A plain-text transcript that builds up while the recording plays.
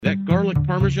That garlic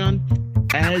Parmesan,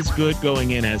 as good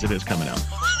going in as it is coming out.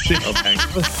 Okay.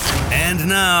 And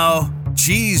now,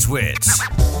 Cheese Wits.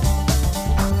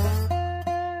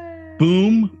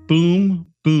 Boom, boom,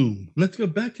 boom. Let's go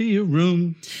back to your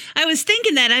room. I was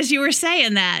thinking that as you were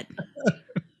saying that.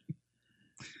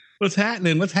 What's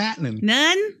happening? What's happening?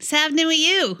 None? What's happening with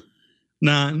you?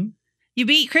 None. You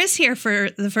beat Chris here for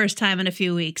the first time in a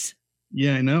few weeks.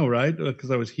 Yeah, I know, right?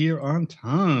 Because I was here on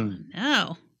time.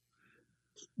 No.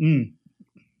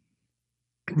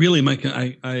 Really, Mike,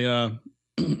 I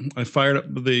fired up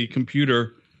the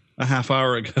computer a half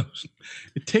hour ago.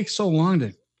 It takes so long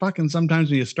to fucking sometimes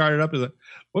when you start it up, is like,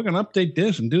 we're going to update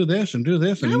this and do this and do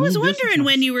this. And I was wondering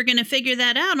when you were going to figure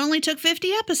that out. It only took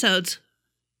 50 episodes.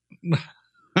 Yeah,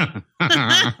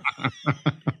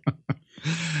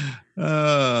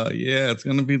 it's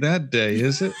going to be that day,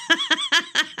 is it?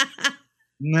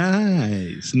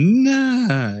 Nice.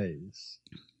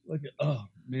 Look at, oh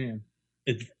man,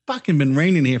 it's fucking been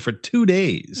raining here for 2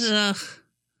 days. Ugh.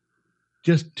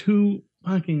 Just 2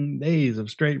 fucking days of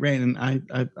straight rain,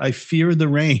 and I fear the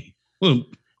rain.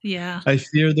 Yeah. I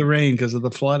fear the rain because of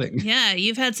the flooding. Yeah,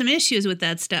 you've had some issues with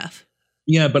that stuff.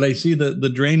 Yeah, but I see the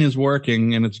drain is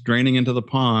working and it's draining into the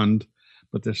pond,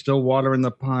 but there's still water in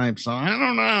the pipe. So I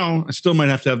don't know. I still might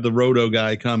have to have the roto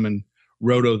guy come and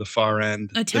roto the far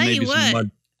end. I tell you what,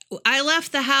 I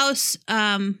left the house,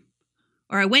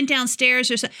 or I went downstairs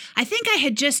or something. I think I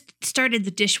had just started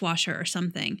the dishwasher or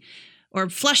something, or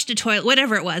flushed the toilet,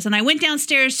 whatever it was. And I went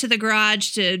downstairs to the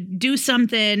garage to do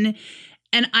something,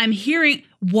 and I'm hearing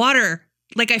water.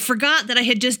 Like I forgot that I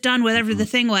had just done whatever the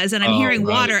thing was, and I'm hearing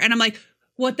water, and I'm like,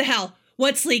 what the hell?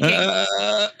 What's leaking?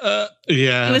 Yeah.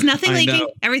 It was nothing leaking.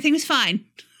 Everything was fine.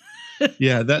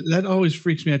 Yeah, that always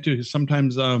freaks me out too, because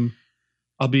sometimes I'll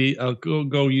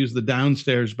go use the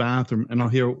downstairs bathroom and I'll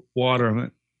hear water. I'm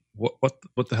like,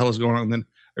 what the hell is going on? And then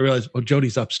I realize,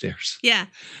 Jody's upstairs. Yeah.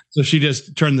 So she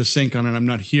just turned the sink on and I'm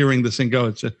not hearing the sink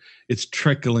go. It's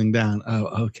trickling down.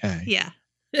 Oh, okay. Yeah.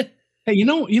 Hey, you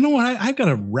know what? I've got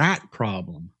a rat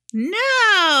problem.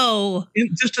 No.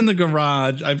 Just in the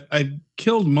garage. I've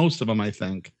killed most of them, I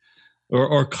think,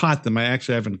 or caught them. I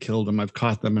actually haven't killed them. I've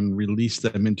caught them and released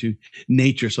them into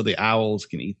nature so the owls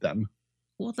can eat them.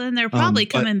 Well, then they're probably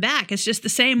coming back. It's just the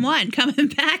same one coming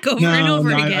back over and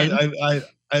over again.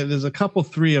 There's a couple,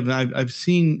 3 of them. I've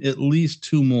seen at least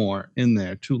 2 more in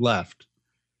there, 2 left.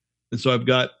 And so I've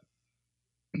got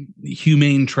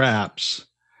humane traps,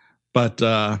 but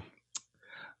I'm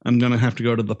going to have to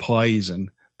go to the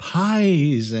poison.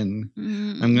 I'm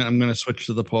going to switch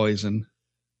to the poison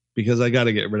because I got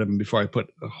to get rid of them before I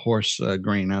put a horse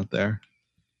grain out there.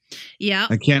 Yeah.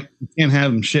 I can't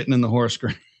have them shitting in the horse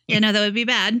grain. Yeah, no, that would be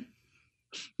bad.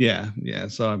 Yeah.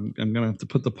 So I'm gonna have to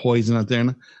put the poison out there,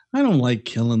 and I don't like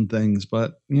killing things,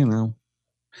 but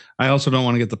I also don't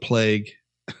want to get the plague.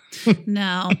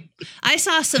 No, I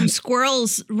saw some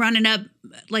squirrels running up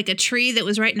like a tree that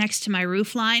was right next to my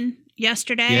roof line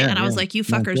yesterday, and I was like, "You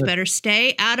fuckers better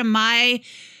stay out of my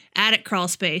attic crawl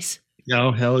space."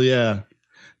 Oh hell yeah!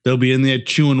 They'll be in there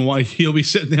chewing while he'll be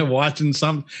sitting there watching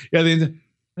some. Yeah.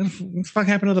 What the fuck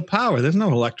happened to the power? There's no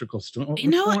electrical storm.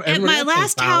 At my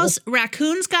last house,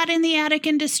 raccoons got in the attic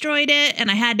and destroyed it,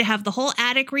 and I had to have the whole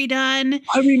attic redone.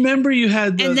 I remember you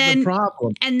had the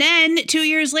problem. And then 2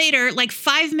 years later, like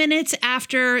 5 minutes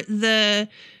after the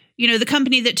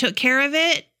company that took care of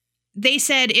it, they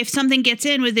said if something gets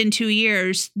in within 2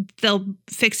 years, they'll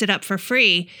fix it up for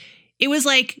free. It was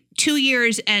like 2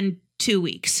 years and 2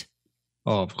 weeks.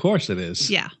 Oh, of course it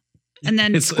is. Yeah. And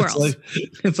then squirrels.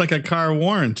 It's like a car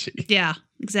warranty. Yeah,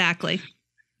 exactly.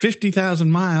 50,000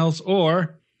 miles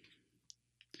or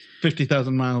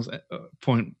 50,000 miles,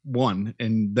 0.1,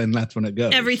 and then that's when it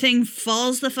goes. Everything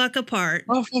falls the fuck apart.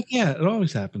 Oh, fuck yeah. It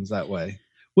always happens that way.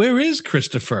 Where is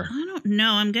Christopher? I don't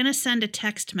know. I'm going to send a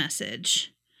text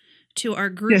message to our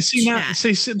group chat. Now,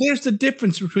 there's the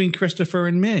difference between Christopher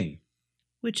and me.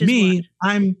 Which is me,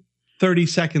 what? I'm 30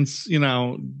 seconds,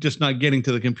 just not getting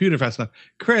to the computer fast enough.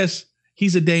 Chris,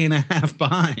 he's a day and a half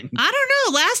behind. I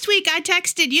don't know. Last week I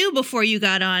texted you before you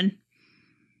got on.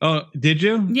 Oh, did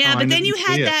you? Yeah, but then you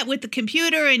had that with the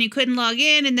computer and you couldn't log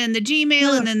in, and then the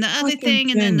Gmail, and then the other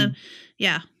thing, and then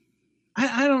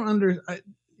I don't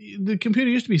the computer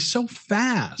used to be so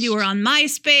fast. You were on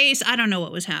MySpace. I don't know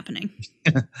what was happening.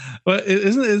 But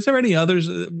is there any others?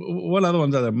 What other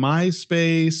ones are there?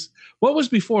 MySpace. What was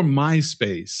before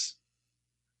MySpace?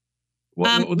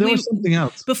 There was something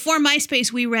else. Before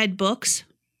MySpace, we read books.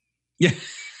 Yeah.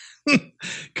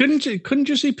 Couldn't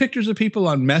you see pictures of people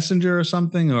on Messenger or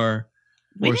something?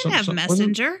 We didn't have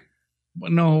Messenger.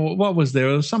 No, what was there?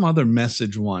 There was some other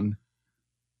message one.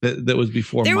 that was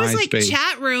before There was MySpace. like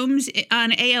chat rooms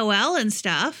on AOL and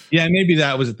stuff. Yeah, maybe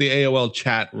that was at the AOL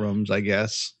chat rooms, I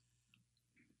guess.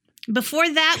 Before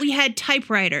that, we had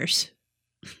typewriters.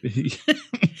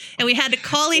 And we had to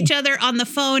call each other on the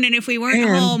phone. And if we weren't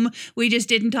home, we just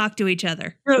didn't talk to each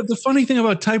other. The funny thing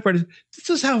about typewriters,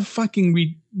 this is how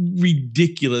fucking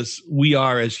ridiculous we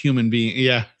are as human beings.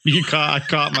 Yeah, I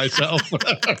caught myself.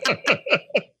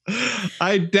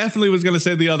 I definitely was going to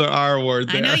say the other R word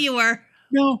there. I know you were.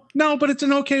 No, but it's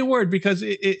an okay word because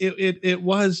it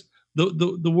was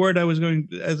the word I was going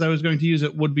to use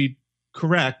it would be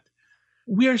correct.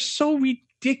 We are so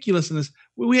ridiculous in this.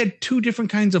 We had two different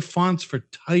kinds of fonts for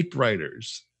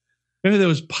typewriters. Remember there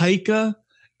was Pica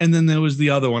and then there was the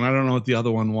other one. I don't know what the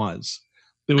other one was.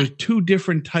 There was two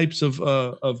different types of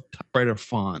typewriter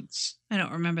fonts. I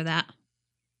don't remember that.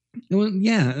 Well,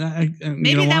 yeah.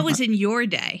 Maybe that was in your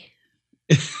day.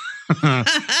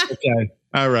 Okay.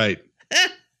 All right.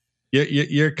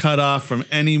 You're cut off from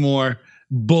any more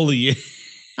bullying.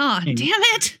 Oh, damn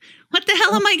it. What the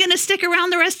hell am I going to stick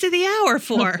around the rest of the hour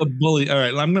for? A bully. All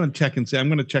right. I'm going to check and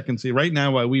see. Right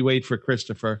now while we wait for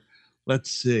Christopher, let's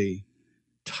see.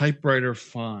 Typewriter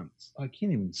fonts. I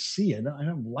can't even see it. I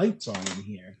have lights on in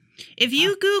here. If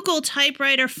you Google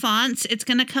typewriter fonts, it's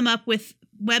going to come up with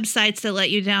websites that let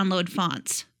you download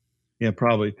fonts. Yeah,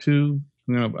 probably two.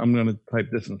 I'm going to type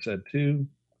this instead. Two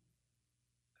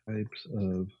types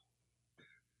of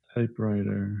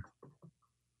typewriter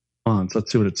fonts.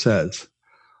 Let's see what it says.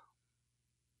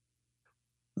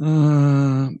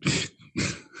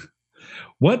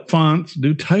 What fonts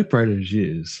do typewriters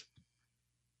use?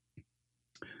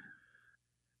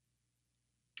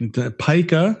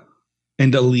 Pica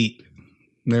and Elite.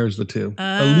 There's the two.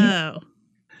 Oh.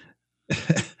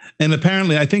 Elite. And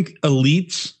apparently, I think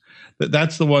Elites,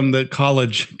 that's the one that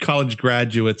college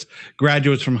graduates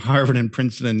from Harvard and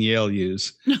Princeton and Yale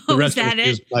use. The rest of it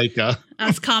is Pica.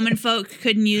 Us common folk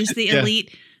couldn't use the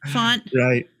Elite font.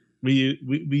 Right. We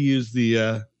use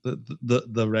the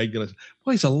regular.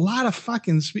 Boy, it's a lot of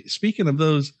fucking. Speaking of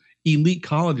those elite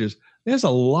colleges, there's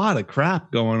a lot of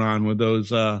crap going on with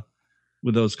those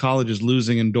colleges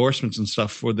losing endorsements and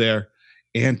stuff for their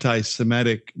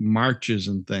anti-Semitic marches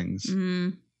and things.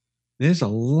 Mm. There's a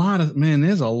lot of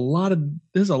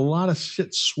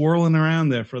shit swirling around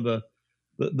there for the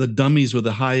dummies with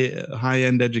the high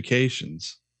end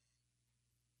educations.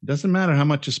 It doesn't matter how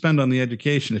much you spend on the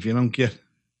education if you don't get.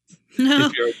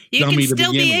 No, you can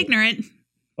still be ignorant.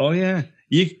 Oh yeah,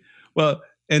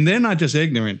 and they're not just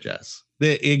ignorant, Jess.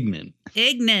 They're ignorant.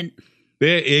 They're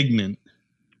ignorant.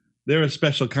 They're a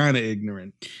special kind of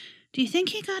ignorant. Do you think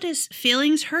he got his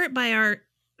feelings hurt by our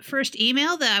first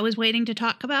email that I was waiting to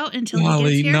talk about until he gets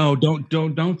here? No,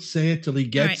 don't say it till he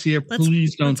gets here.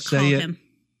 Please don't say it.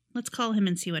 Let's call him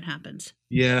and see what happens.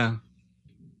 Yeah.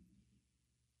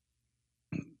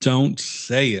 Don't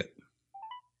say it.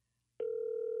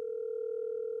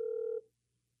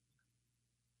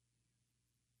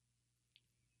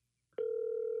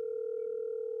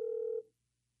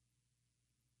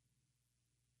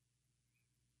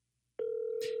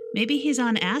 Maybe he's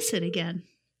on acid again.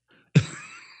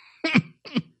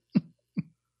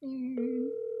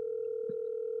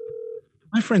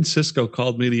 My friend Cisco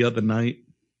called me the other night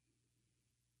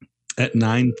at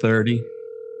 9:30.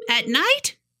 At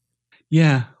night?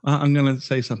 Yeah, I'm going to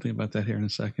say something about that here in a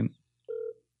second.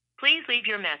 Please leave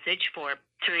your message for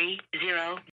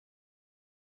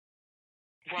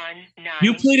 3019.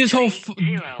 You played his whole.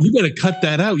 You better cut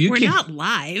that out. We're not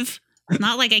live. It's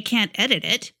not like I can't edit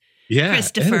it. Yeah,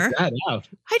 Christopher. Edit that out.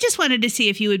 I just wanted to see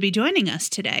if you would be joining us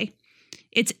today.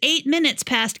 It's 8 minutes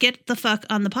past get the fuck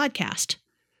on the podcast.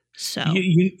 So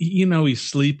you know he's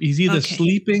He's either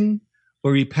sleeping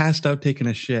or he passed out taking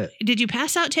a shit. Did you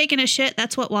pass out taking a shit?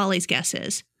 That's what Wally's guess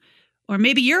is. Or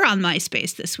maybe you're on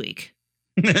MySpace this week.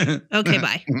 Okay,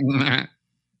 bye.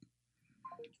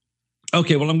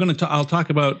 Okay, well I'll talk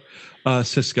about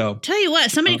Cisco. Tell you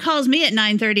what, somebody calls me at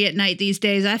 9:30 at night these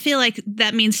days. I feel like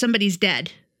that means somebody's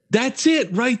dead. That's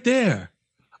it right there.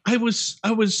 I was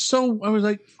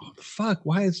like, oh, fuck,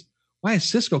 why is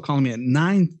Cisco calling me at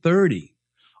 9:30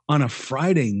 on a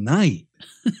Friday night?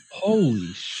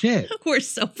 Holy shit. We're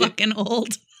so fucking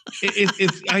old.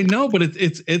 It's I know, but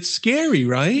it's scary,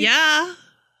 right? Yeah.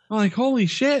 I'm like, holy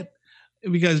shit.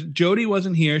 Because Jody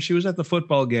wasn't here. She was at the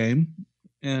football game.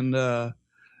 And because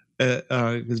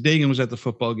Dagan was at the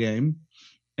football game.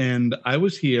 And I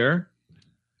was here.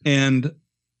 And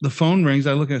the phone rings.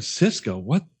 I look at Cisco.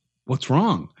 What's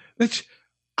wrong?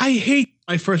 I hate.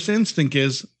 My first instinct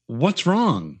is, what's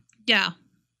wrong? Yeah.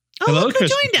 Oh, Hello, look who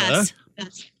joined us.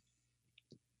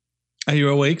 Are you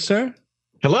awake, sir?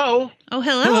 Hello. Oh,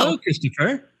 hello. Hello,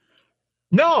 Christopher.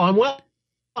 No,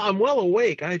 I'm well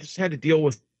awake. I just had to deal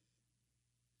with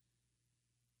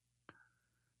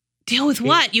Deal with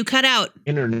what? You cut out.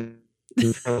 internet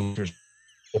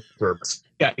service.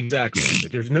 Yeah, exactly.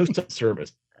 There's no cell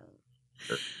service.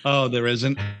 Oh, there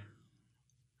isn't.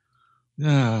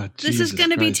 This is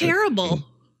going to be terrible.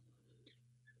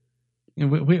 Yeah,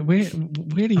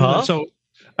 where do you? Huh? So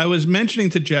I was mentioning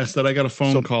to Jess that I got a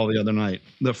phone call the other night.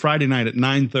 The Friday night at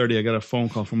 9:30, I got a phone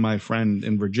call from my friend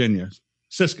in Virginia,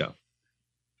 Cisco,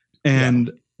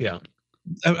 and Yeah.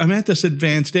 I'm at this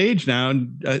advanced age now.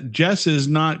 And Jess is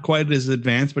not quite as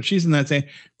advanced, but she's in that same.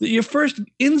 Your first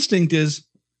instinct is,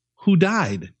 who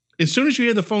died? As soon as you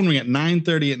hear the phone ring at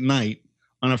 9:30 at night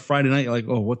on a Friday night, you're like,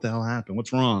 oh, what the hell happened?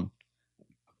 What's wrong?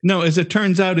 No, as it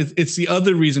turns out, it's the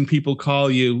other reason people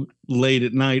call you late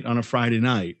at night on a Friday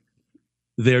night.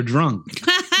 They're drunk.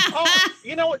 Oh,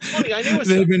 you know what's funny? I knew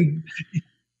They've been.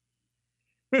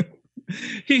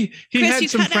 he Chris, had you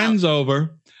some cut friends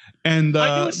over, and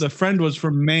I knew the friend was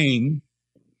from Maine.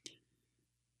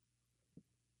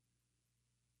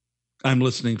 I'm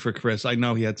listening for Chris. I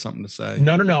know he had something to say.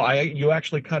 No. You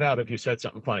actually cut out if you said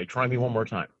something funny. Try me one more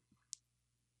time.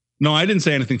 No, I didn't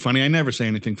say anything funny. I never say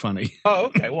anything funny. Oh,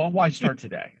 okay. Well, why start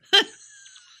today?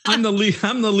 I'm the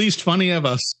least funny of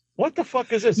us. What the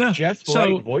fuck is this? No, Jeff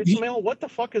so voicemail? What the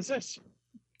fuck is this?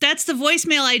 That's the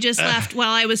voicemail I just left while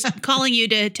I was calling you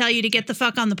to tell you to get the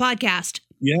fuck on the podcast.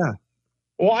 Yeah.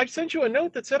 Well, I sent you a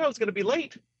note that said I was going to be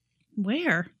late.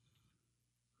 Where?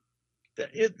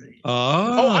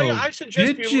 I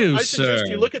suggest did you. you, I suggest sir?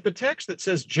 you look at the text that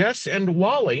says Jess and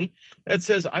Wally. That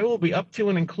says I will be up to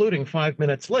and including 5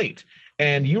 minutes late.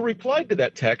 And you replied to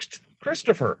that text,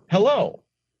 Christopher. Hello.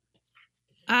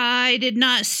 I did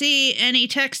not see any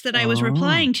text that I was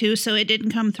replying to, so it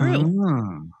didn't come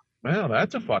through. Well,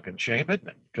 that's a fucking shame, isn't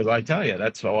it? Because I tell you,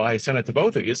 that's why I sent it to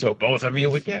both of you, so both of you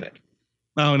would get it.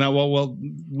 Oh no! Well,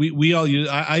 we all use.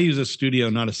 I use a studio,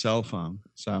 not a cell phone,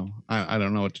 so I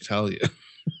don't know what to tell you.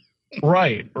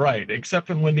 Right. Except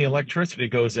when the electricity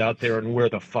goes out there and we're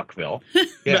the fuckville.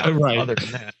 Yeah, right. Other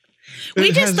than that, We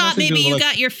It just has thought nothing to maybe do you with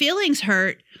got your feelings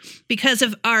hurt because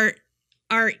of our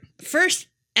first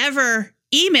ever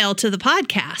email to the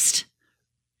podcast.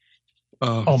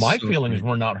 oh, my so feelings great.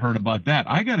 were not hurt about that.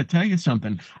 I got to tell you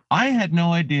something. I had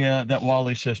no idea that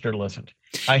Wally's sister listened.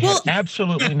 I had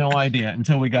absolutely no idea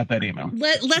until we got that email.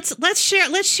 Let's share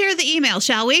the email,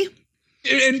 shall we?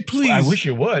 And please, I wish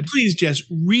you would. Please, Jess,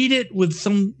 read it with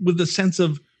a sense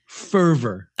of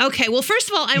fervor. Okay. Well, first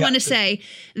of all, I want to say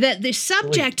that the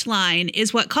subject line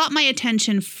is what caught my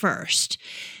attention first.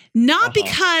 Not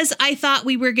because I thought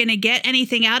we were going to get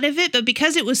anything out of it, but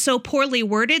because it was so poorly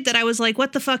worded that I was like,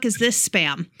 what the fuck is this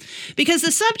spam? Because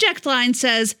the subject line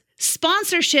says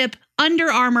sponsorship Under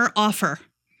Armour offer.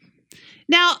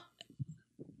 Now,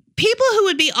 people who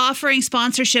would be offering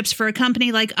sponsorships for a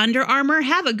company like Under Armour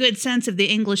have a good sense of the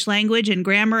English language and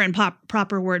grammar and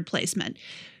proper word placement.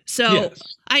 So Yes.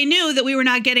 I knew that we were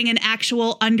not getting an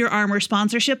actual Under Armour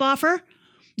sponsorship offer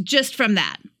just from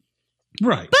that.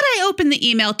 Right. But I opened the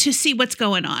email to see what's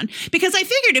going on because I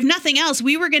figured if nothing else,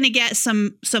 we were going to get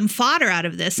some fodder out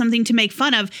of this, something to make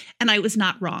fun of. And I was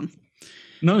not wrong.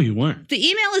 No, you weren't. The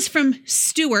email is from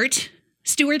Stuart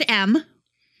M.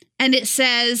 And it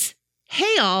says,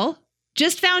 hey, all,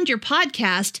 just found your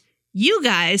podcast. You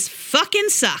guys fucking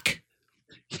suck.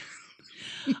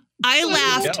 I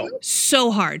laughed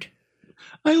so hard.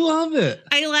 I love it.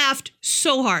 I laughed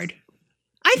so hard.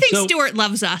 I think So- Stuart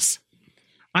loves us.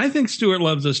 I think Stuart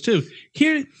loves us too.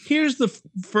 Here's the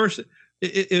first.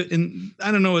 And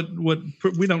I don't know what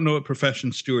we don't know what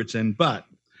profession Stuart's in, but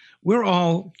we're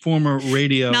all former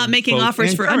radio. Not making folk offers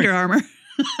and for current. Under Armour.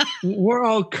 We're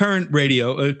all current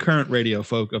radio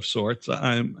folk of sorts.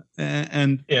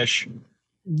 And Ish.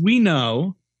 we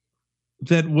know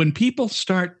that when people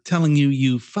start telling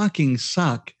you fucking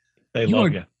suck, They you love are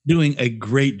you. doing a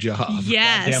great job.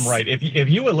 Yes. Damn right. If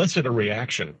you elicit a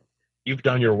reaction, you've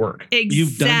done your work. Exactly.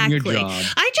 You've done your job.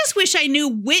 I just wish I knew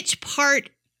which part,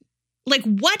 like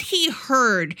what he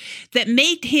heard that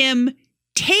made him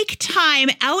take time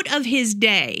out of his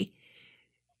day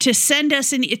to send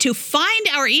us to find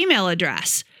our email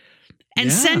address and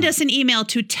Yeah. send us an email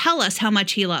to tell us how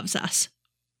much he loves us.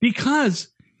 Because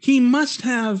he must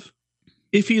have,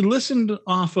 if he listened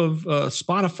off of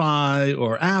Spotify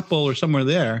or Apple or somewhere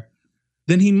there,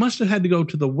 then he must have had to go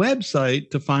to the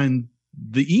website to find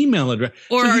the email address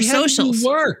Or So our he had to do socials.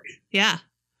 work, Yeah.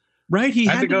 right? He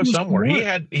Had to go do somewhere. some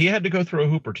He work. had to go through a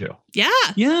hoop or two. Yeah.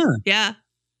 Yeah, Yeah.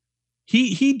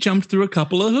 he jumped through a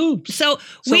couple of hoops. So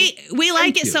we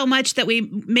like it you. so much that we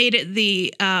made it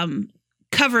the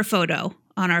cover photo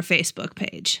on our Facebook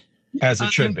page. As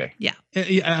it should be. Yeah.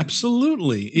 Yeah,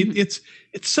 absolutely. It's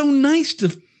so nice to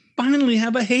finally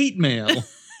have a hate mail.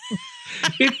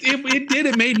 It did.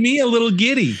 It made me a little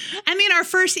giddy. I mean, our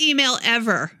first email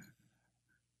ever.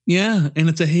 Yeah, and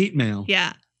it's a hate mail.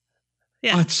 Yeah.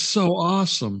 Yeah. Oh, it's so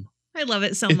awesome. I love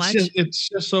it so It's much. it's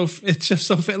just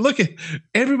so fun. Look at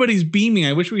everybody's beaming.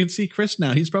 I wish we could see Chris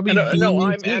now. He's probably No, beaming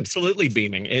I'm too. absolutely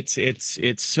beaming. It's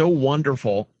so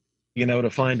wonderful, to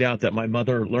find out that my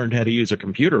mother learned how to use a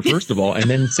computer, first of all, and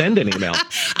then send an email.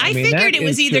 I mean, figured that it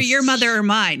was is either just- your mother or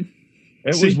mine.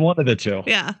 It See? was one of the two.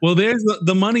 Yeah. Well, there's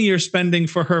the money you're spending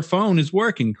for her phone is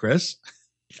working, Chris.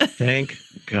 Thank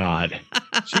God.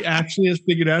 She actually has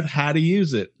figured out how to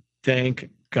use it. Thank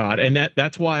God. And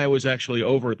that's why I was actually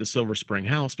over at the Silver Spring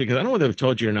house, because I don't know whether I've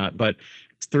told you or not, but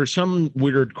there's some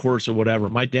weird course or whatever.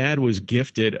 My dad was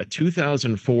gifted a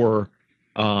 2004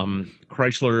 Chrysler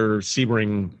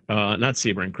Sebring, not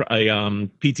Sebring, a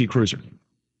PT Cruiser.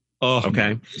 Oh,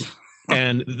 Okay.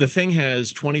 And the thing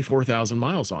has 24,000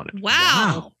 miles on it.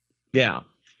 Wow. Yeah.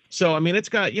 So, I mean, it's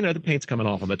got, the paint's coming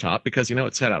off on the top because,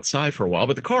 it sat outside for a while,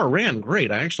 but the car ran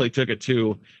great. I actually took it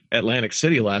to Atlantic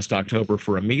City last October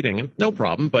for a meeting, and no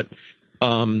problem. But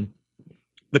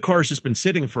the car's just been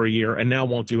sitting for a year and now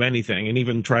won't do anything. And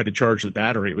even tried to charge the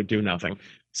battery, it would do nothing.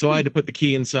 So I had to put the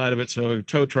key inside of it so a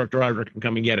tow truck driver can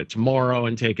come and get it tomorrow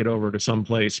and take it over to some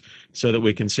place so that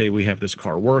we can say we have this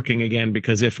car working again,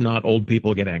 because if not, old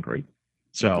people get angry.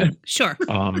 So, Sure.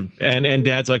 and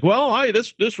Dad's like, well,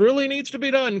 this really needs to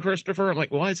be done, Christopher. I'm like,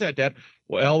 why is that, Dad?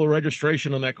 Well, the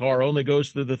registration on that car only goes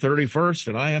through the 31st,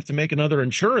 and I have to make another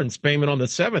insurance payment on the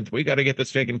 7th. We got to get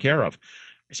this taken care of.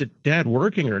 I said, Dad,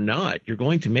 working or not, you're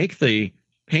going to make the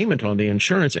payment on the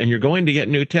insurance, and you're going to get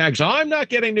new tags. I'm not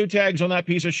getting new tags on that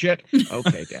piece of shit.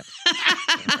 Okay, Dad.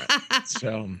 All right.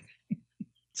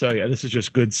 So yeah, this is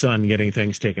just good son getting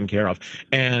things taken care of.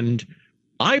 And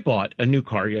I bought a new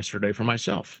car yesterday for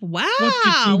myself. Wow.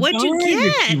 What'd What'd you buy,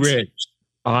 Richie get? Rich?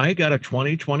 I got a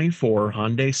 2024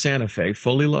 Hyundai Santa Fe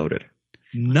fully loaded.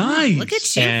 Nice. Look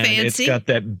at you, And fancy. it's got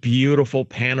that beautiful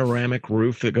panoramic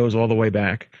roof that goes all the way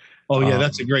back. Oh yeah,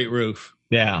 that's a great roof.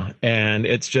 Yeah. And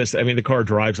it's just, I mean, the car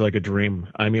drives like a dream.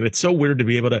 I mean, it's so weird to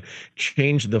be able to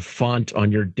change the font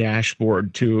on your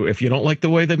dashboard to, if you don't like the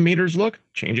way the meters look,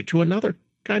 change it to another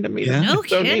kind of meter. Yeah. No It's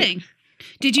so neat. kidding.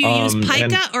 Did you use and-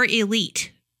 Pica or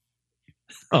Elite?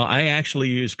 I actually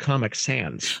use Comic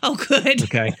Sans. Oh, good.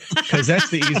 Okay. Because that's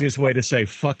the easiest way to say,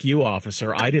 fuck you,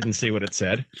 officer. I didn't see what it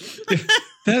said.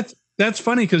 That's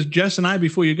funny because Jess and I,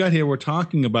 before you got here, were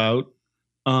talking about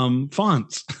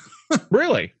fonts.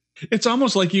 Really? It's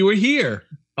almost like you were here.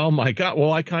 Oh my God.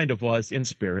 Well, I kind of was in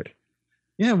spirit.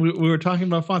 Yeah, we were talking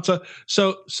about fonts.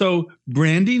 So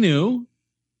brandy new,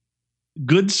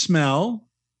 good smell,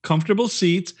 comfortable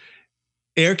seats,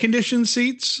 air conditioned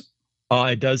seats.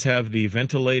 It does have the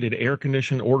ventilated air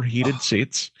conditioned or heated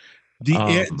seats.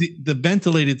 The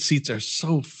ventilated seats are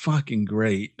so fucking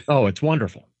great. Oh, it's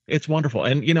wonderful. It's wonderful.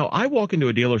 And, I walk into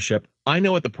a dealership. I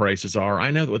know what the prices are. I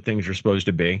know what things are supposed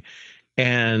to be.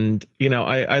 And,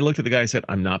 I looked at the guy and said,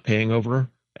 I'm not paying over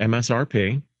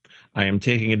MSRP. I am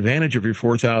taking advantage of your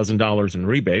 $4,000 in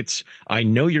rebates. I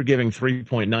know you're giving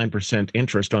 3.9%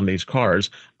 interest on these cars.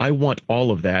 I want all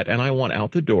of that, and I want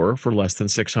out the door for less than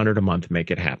 $600 a month.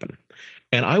 Make it happen.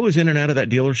 And I was in and out of that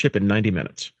dealership in 90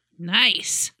 minutes.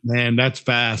 Nice. Man, that's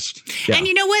fast. Yeah. And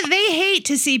you know what? They hate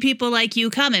to see people like you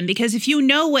coming because if you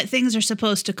know what things are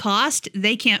supposed to cost,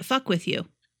 they can't fuck with you.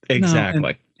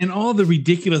 Exactly. And all the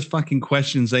ridiculous fucking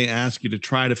questions they ask you to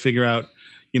try to figure out,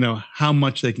 how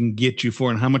much they can get you for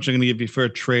and how much they're going to give you for a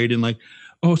trade. And like,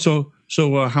 so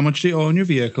how much do you owe on your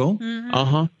vehicle? Mm-hmm.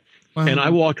 Uh-huh. And I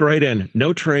walked right in.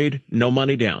 No trade, no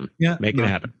money down. Yeah, Make it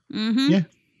happen. Mm-hmm. Yeah.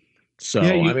 So,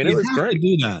 Yeah, it was have great. to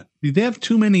do that. They have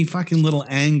too many fucking little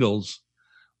angles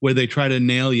where they try to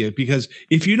nail you, because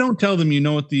if you don't tell them,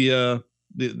 what the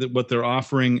what they're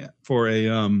offering for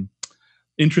a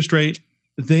interest rate,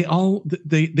 they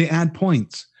add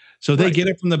points. So they get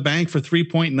it from the bank for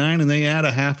 3.9 and they add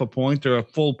a half a point or a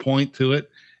full point to it,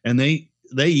 and they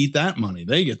eat that money.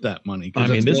 They get that money. I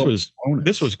mean, this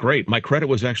bonus. was great. My credit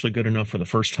was actually good enough for the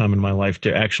first time in my life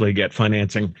to actually get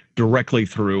financing directly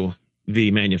through the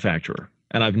manufacturer,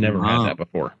 and I've never had that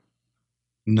before.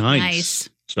 Nice.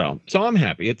 So I'm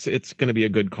happy. It's going to be a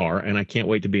good car, and I can't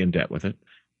wait to be in debt with it.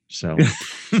 So,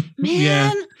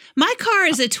 Man, my car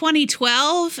is a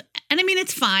 2012, and I mean,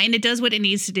 it's fine. It does what it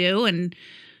needs to do, and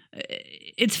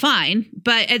it's fine.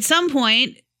 But at some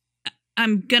point,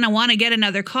 I'm going to want to get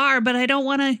another car, but I don't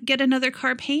want to get another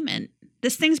car payment.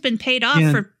 This thing's been paid off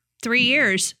for 3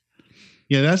 years.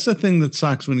 Yeah, that's the thing that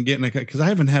sucks when you get in a car, because I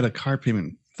haven't had a car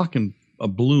payment fucking a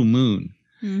blue moon.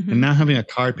 Mhm. And now having a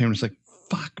car payment is like,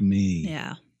 fuck me.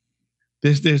 Yeah.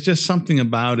 There's just something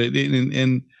about it.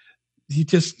 And you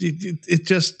just,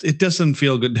 it doesn't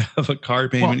feel good to have a car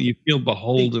payment. Well, you feel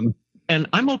beholden. And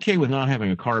I'm okay with not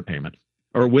having a car payment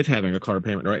or with having a car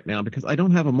payment right now because I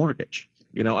don't have a mortgage.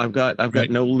 You know, I've got Right.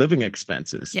 no living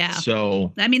expenses. Yeah.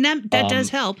 So I mean, that does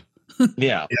help.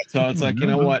 yeah. So it's like, you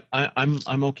know what?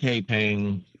 I'm okay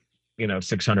paying,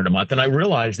 $600 a month. And I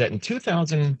realized that in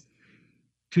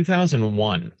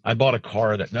 2001, I bought a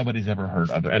car that nobody's ever heard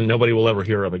of and nobody will ever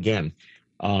hear of again.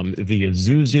 The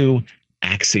Isuzu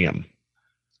Axiom.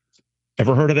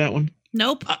 Ever heard of that one?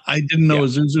 Nope. I didn't know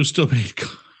Yeah. Isuzu still made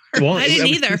cars. Well, I didn't that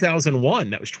was either. 2001.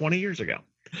 That was 20 years ago.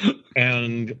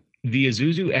 And the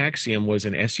Isuzu Axiom was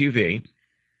an SUV,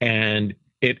 and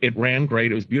it ran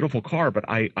great. It was a beautiful car, but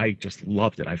I just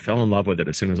loved it. I fell in love with it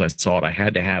as soon as I saw it. I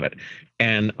had to have it.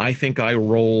 And I think I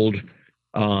rolled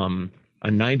a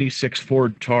 96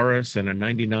 Ford Taurus and a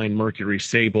 99 Mercury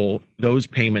Sable, those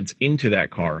payments into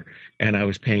that car, and I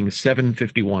was paying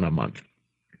 $751 a month.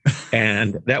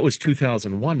 And that was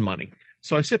 2001 money.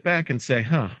 So I sit back and say,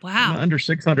 Wow. I'm under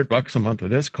 $600 a month with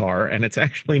this car, and it's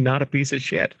actually not a piece of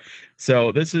shit.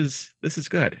 So this is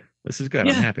good. This is good.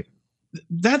 Yeah. I'm happy.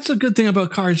 That's a good thing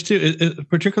about cars too,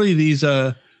 particularly these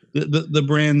the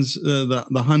brands, the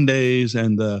Hyundais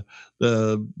and the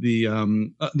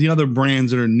other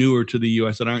brands that are newer to the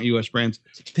U.S. that aren't U.S. brands.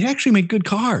 They actually make good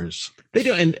cars. They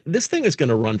do, and this thing is going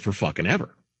to run for fucking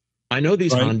ever. I know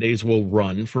these Right. Hyundais will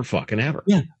run for fucking ever.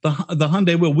 Yeah, the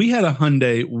Hyundai. Well, we had a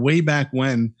Hyundai way back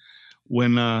when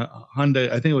Hyundai.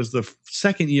 I think it was the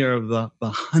second year of the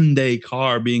Hyundai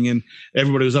car being in.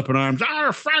 Everybody was up in arms.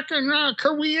 Fucking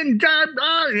Korean job.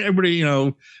 Everybody,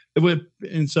 it would,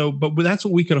 and so, but that's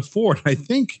what we could afford. I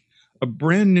think a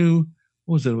brand new.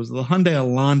 What was it? It was the Hyundai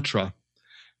Elantra, and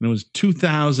it was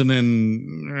 2000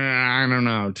 and I don't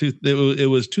know. It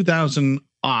was 2000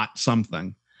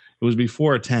 something. It was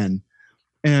before a 10.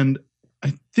 And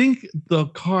I think the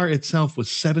car itself was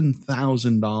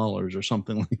 $7,000 or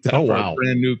something like that. Oh, for wow. a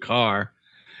brand new car.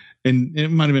 And it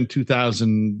might have been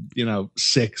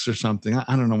 2006 or something.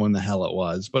 I don't know when the hell it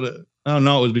was, but I don't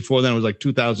know. It was before then. It was like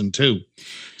 2002.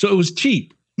 So it was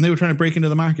cheap. And they were trying to break into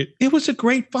the market. It was a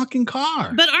great fucking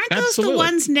car. But aren't those Absolutely. the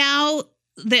ones now,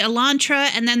 the Elantra,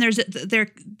 and then there's their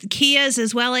Kias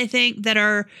as well, I think, that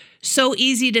are so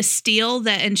easy to steal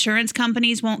that insurance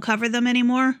companies won't cover them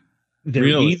anymore? They're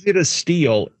Really? easy to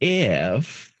steal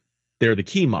if they're the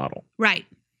key model, Right.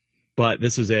 but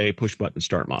this is a push button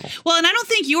start model. Well, and I don't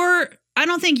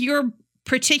think your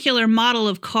particular model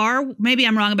of car, maybe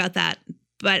I'm wrong about that,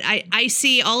 but I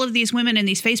see all of these women in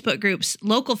these Facebook groups,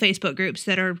 local Facebook groups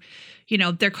that are,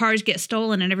 their cars get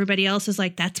stolen and everybody else is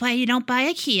like, that's why you don't buy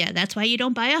a Kia. That's why you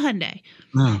don't buy a Hyundai.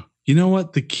 Oh, you know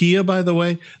what? The Kia, by the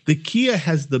way, the Kia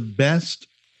has the best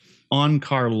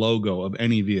on-car logo of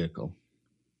any vehicle.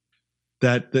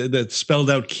 That's spelled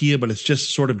out Kia, but it's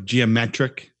just sort of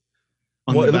geometric.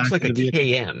 on Well, the it looks back like of a the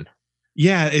vehicle. KN.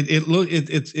 Yeah,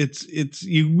 it's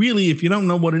you really, if you don't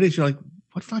know what it is, you're like,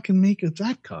 what fucking make is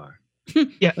that car?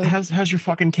 Yeah, how's your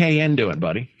fucking KN doing,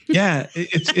 buddy? Yeah,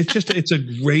 it's a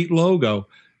great logo.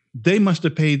 They must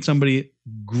have paid somebody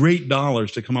great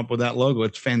dollars to come up with that logo.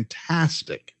 It's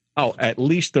fantastic. Oh, at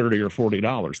least $30 or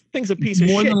 $40. Thing's a piece of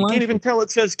More shit. than You likely. can't even tell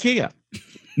it says Kia.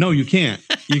 No, you can't.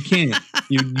 You can't.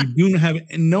 you do have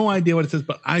no idea what it says,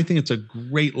 but I think it's a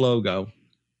great logo.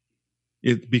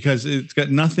 Because it's got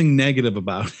nothing negative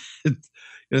about it.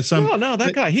 No,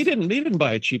 that guy, he didn't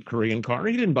buy a cheap Korean car.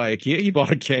 He didn't buy a Kia. He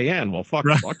bought a KN. Well,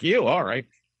 fuck you. All right.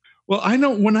 Well, I know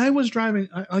when I was driving,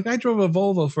 I drove a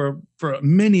Volvo for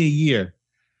many a year.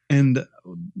 And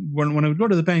when I would go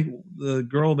to the bank, the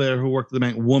girl there who worked at the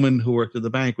bank, woman who worked at the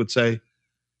bank would say,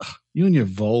 "Ugh, you and your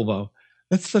Volvo,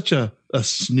 that's such a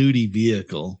snooty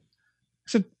vehicle." I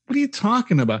said, what are you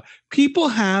talking about? People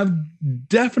have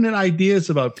definite ideas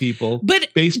about people. But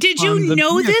based did on you the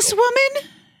know this vehicle. woman?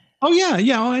 Oh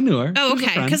yeah. Oh, I knew her. Oh, She was a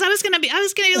okay. friend. Because I was gonna be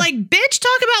like, bitch,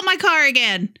 talk about my car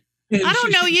again. Yeah, I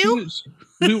don't know you.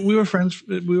 We were friends.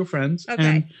 We were friends. Okay.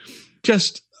 And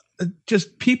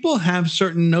just people have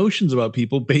certain notions about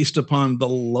people based upon the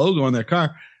logo on their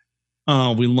car.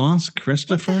 Oh, we lost What the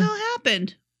Christopher. hell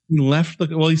happened? He left.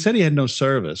 Well, he said he had no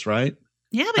service, right?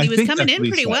 Yeah, but I he was think coming that's in what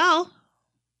he pretty said. well.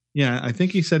 Yeah, I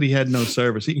think he said he had no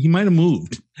service. He might have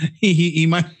moved. He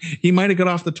might have got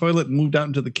off the toilet and moved out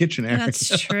into the kitchen area.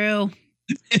 That's true.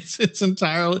 It's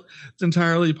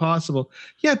entirely possible.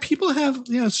 Yeah, people have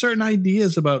certain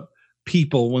ideas about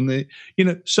people when they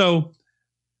so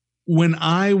when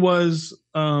I was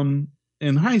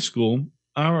in high school,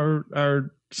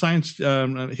 our science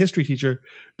history teacher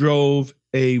drove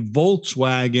a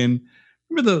Volkswagen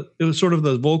it was sort of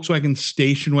the Volkswagen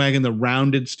station wagon, the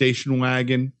rounded station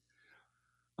wagon.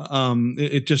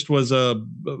 It just was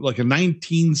like a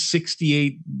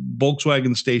 1968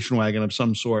 Volkswagen station wagon of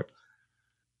some sort.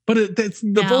 But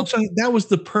Volkswagen, that was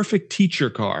the perfect teacher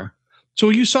car. So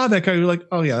when you saw that car, you're like,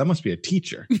 oh yeah, that must be a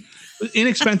teacher.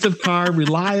 Inexpensive car,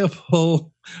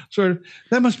 reliable, sort of.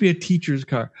 That must be a teacher's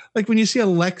car. Like when you see a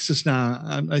Lexus now,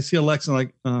 I see a Lexus, I'm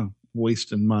like, oh,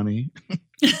 wasting money.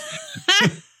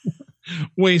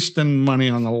 Wasting money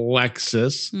on a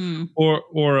Lexus,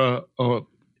 or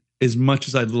as much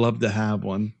as I'd love to have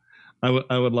one, I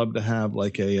would love to have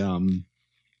like a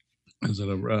is it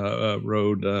a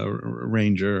road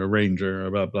Ranger,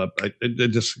 blah, blah. It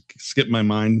just skipped my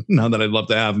mind now that I'd love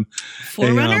to have them.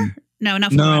 4Runner? No,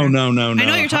 not 4Runner. No. I know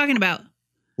what you're talking about.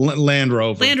 Land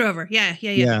Rover. Land Rover. Yeah.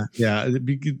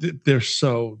 They're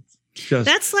so just.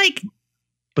 That's like.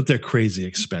 But they're crazy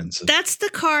expensive. That's the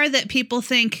car that people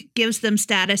think gives them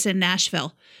status in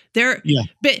Nashville. But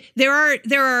there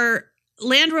are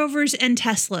Land Rovers and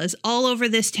Teslas all over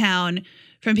this town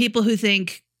from people who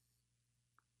think.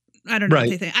 I don't know what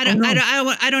they think. I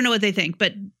don't know what they think,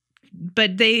 but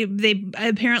they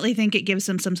apparently think it gives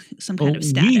them some kind of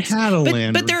status. We had a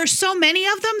Land but there are so many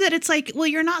of them that it's like, well,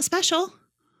 you're not special.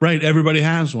 Right. Everybody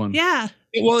has one. Yeah.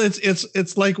 Well,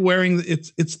 it's like wearing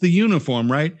it's the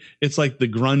uniform, right? It's like the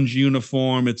grunge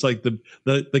uniform. It's like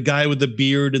the guy with the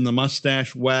beard and the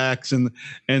mustache wax and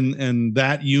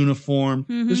that uniform.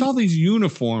 Mm-hmm. There's all these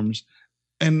uniforms,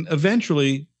 and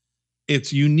eventually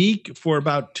it's unique for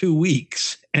about 2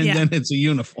 weeks, and then it's a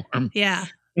uniform. Yeah.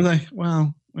 You're like,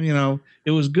 well,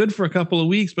 it was good for a couple of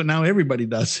weeks, but now everybody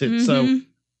does it. Mm-hmm. So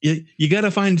you got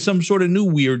to find some sort of new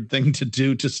weird thing to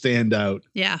do to stand out.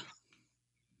 Yeah.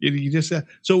 You just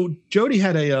so Jody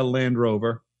had a Land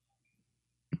Rover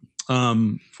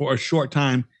for a short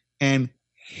time and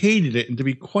hated it. And to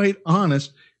be quite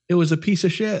honest, it was a piece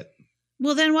of shit.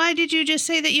 Well, then why did you just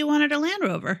say that you wanted a Land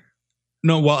Rover?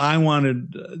 No, well, I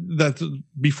wanted that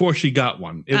before she got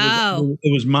one. It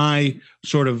was my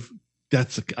sort of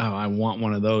I want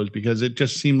one of those because it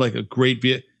just seemed like a great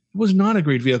vehicle. It was not a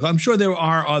great vehicle. I'm sure there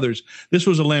are others. This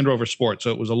was a Land Rover Sport,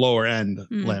 so it was a lower end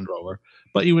Land Rover.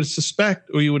 But you would suspect,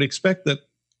 or you would expect that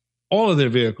all of their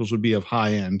vehicles would be of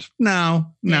high end. No.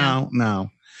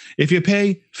 If you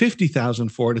pay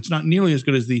 $50,000 for it, it's not nearly as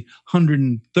good as the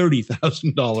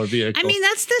 $130,000 vehicle. I mean,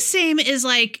 that's the same as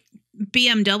like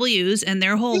BMWs and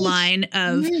their whole line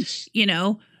of,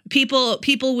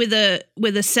 people with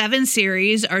a 7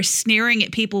 Series are sneering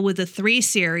at people with a 3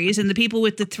 Series, and the people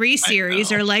with the 3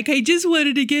 Series are like, I just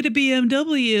wanted to get a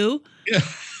BMW. Yeah.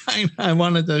 I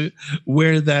wanted to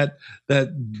wear that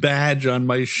badge on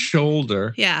my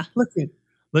shoulder. Yeah. Look,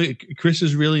 Chris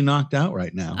is really knocked out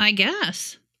right now. I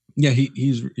guess. Yeah,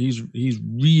 he's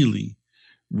really,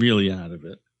 really out of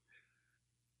it.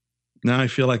 Now I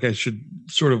feel like I should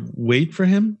sort of wait for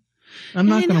him. I'm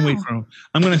not going to wait for him.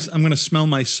 I'm going to smell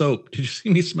my soap. Did you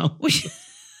see me smell?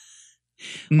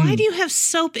 Why do you have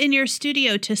soap in your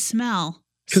studio to smell?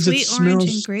 Because it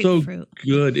smells and grapefruit. So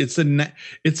good. It's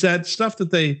that stuff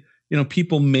that they,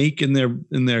 people make in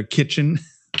their kitchen,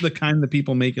 the kind that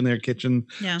people make in their kitchen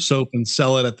soap and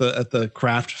sell it at the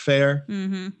craft fair.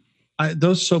 Mm-hmm.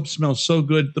 Those soaps smell so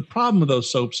good. The problem with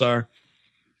those soaps are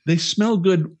they smell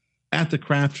good at the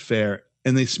craft fair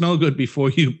and they smell good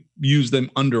before you use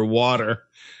them underwater.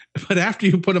 But after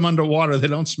you put them underwater, they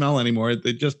don't smell anymore.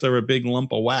 They just are a big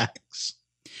lump of wax.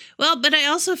 Well, but I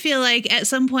also feel like at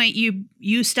some point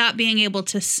you stop being able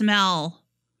to smell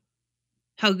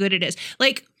how good it is.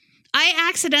 Like I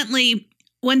accidentally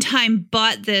one time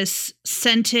bought this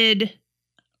scented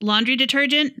laundry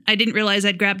detergent. I didn't realize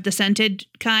I'd grabbed the scented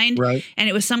kind. Right. And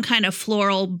it was some kind of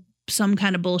floral, some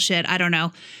kind of bullshit. I don't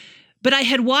know. But I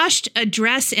had washed a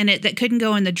dress in it that couldn't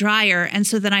go in the dryer. And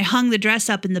so then I hung the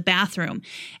dress up in the bathroom.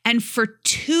 And for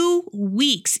 2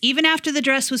 weeks, even after the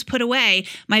dress was put away,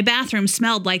 my bathroom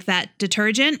smelled like that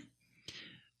detergent.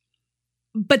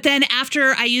 But then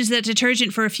after I used that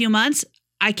detergent for a few months,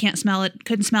 I can't smell it.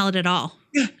 Couldn't smell it at all.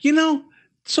 Yeah.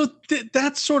 So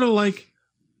that's sort of like,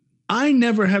 I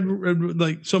never had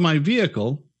so my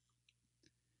vehicle,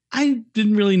 I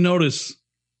didn't really notice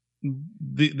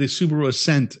the Subaru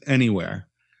Ascent anywhere.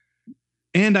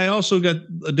 And I also got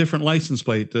a different license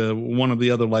plate, one of the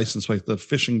other license plates, the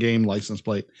Fish and Game license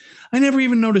plate. I never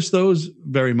even noticed those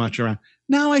very much around.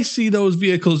 Now I see those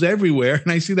vehicles everywhere,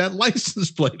 and I see that license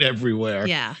plate everywhere.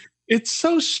 Yeah. It's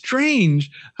so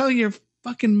strange how your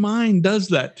fucking mind does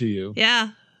that to you. Yeah.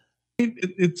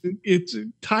 It's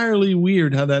entirely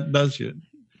weird how that does you.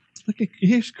 Look at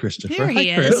here's Christopher. There he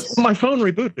Hi, Chris. is. My phone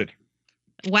rebooted.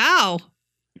 Wow.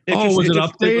 Was it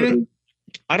updating?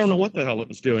 I don't know what the hell it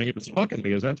was doing. It was fucking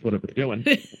me, as that's what it was doing.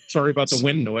 Sorry about the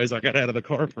wind noise. I got out of the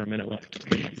car for a minute.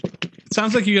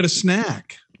 Sounds like you got a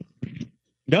snack.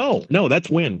 No, that's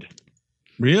wind.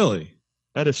 Really?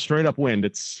 That is straight up wind.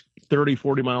 It's 30,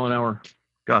 40 mile an hour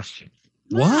gusts.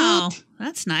 Wow, What?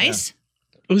 that's nice.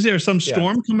 Was there some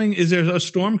storm coming? Is there a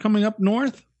storm coming up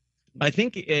north? I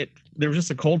think there was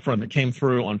just a cold front that came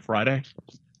through on Friday.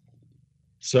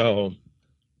 So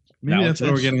Maybe now that's why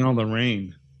we're getting all the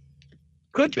rain.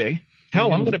 could be.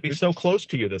 Hell, I'm going to be so close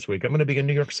to you this week. I'm going to be in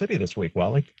New York City this week,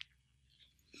 Wally.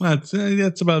 Well,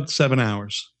 that's about 7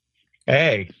 hours.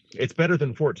 Hey, it's better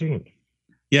than 14.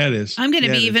 Yeah, it is. I'm going to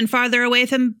Yeah, be it is. even farther away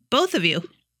than both of you.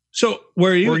 So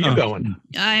where are you? Where are you Oh. going?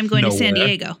 I'm going to San Nowhere.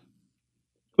 Diego.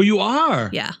 Oh, you are?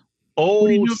 Yeah. Oh,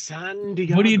 are you doing- San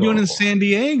Diego. What are you doing in San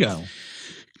Diego?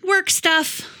 Work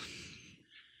stuff.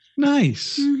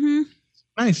 Nice. Hmm.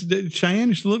 Nice. Cheyenne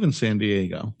used to live in San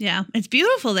Diego. Yeah. It's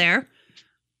beautiful there.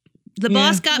 The Yeah.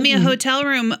 boss got me a hotel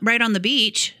room right on the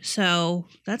beach. So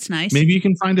that's nice. Maybe you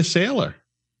can find a sailor.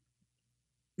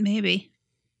 Maybe.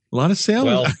 A lot of sailors.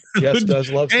 Well, Jess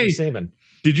does love Hey. some semen.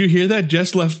 Did you hear that?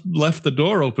 Jess left the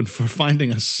door open for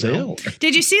finding a sailor.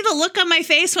 Did you see the look on my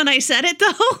face when I said it,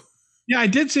 though? Yeah, I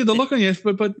did see the look on you,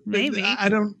 but Maybe. I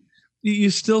don't.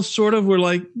 You still sort of were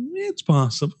like, it's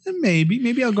possible.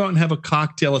 Maybe I'll go out and have a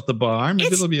cocktail at the bar. Maybe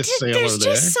there'll be a sailor There's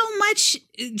there. just so much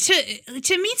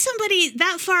to meet somebody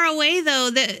that far away,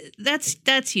 though.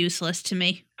 That's useless to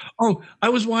me. Oh, I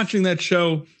was watching that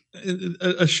show,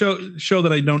 a show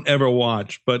that I don't ever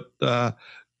watch, but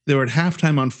they were at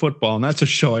halftime on football, and that's a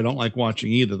show I don't like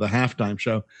watching either. The halftime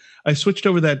show. I switched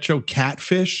over to that show,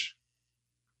 Catfish.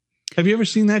 Have you ever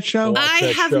seen that show? Watched I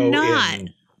that have show not.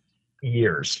 in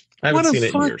years. I haven't seen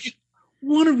it in years.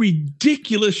 What a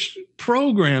ridiculous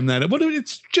program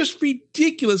it's just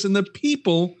ridiculous. And the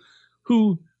people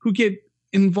who get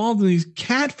involved in these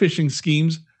catfishing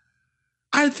schemes,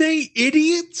 are they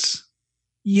idiots?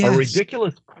 Yes. A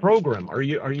ridiculous program. Are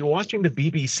you watching the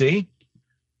BBC?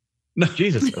 No.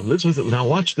 Jesus, Elizabeth, now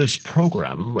watch this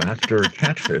program after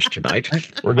Catfish tonight.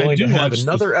 We're I going do to have watch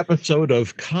another episode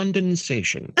of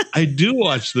Condensation. I do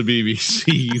watch the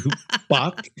BBC, you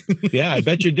fuck. Yeah, I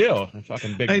bet you do. A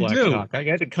fucking big I black do. cock. I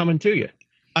got it coming to you.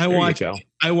 I There you watch go.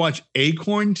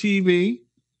 Acorn TV,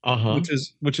 Uh-huh.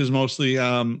 which is mostly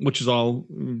which is all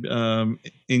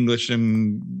English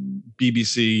and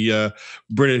BBC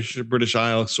British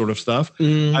Isle sort of stuff.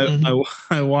 Mhm.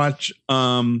 I watch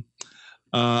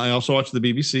I also watch the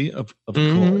BBC of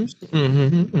Mhm. course.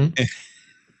 Mhm.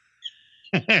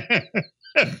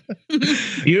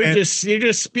 You're And-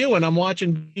 just spewing. I'm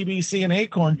watching BBC and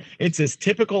Acorn. It's this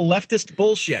typical leftist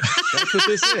bullshit. That's what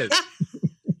this is.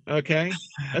 Okay,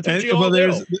 that's what you all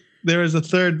do. there's a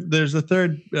third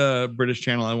British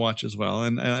channel I watch as well,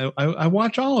 and I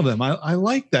watch all of them. I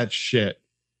like that shit.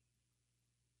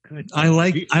 Good. I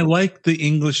like the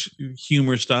English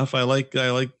humor stuff. I like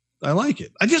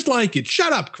it. I just like it.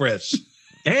 Shut up, Chris.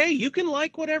 Hey, you can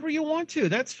like whatever you want to.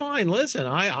 That's fine. Listen,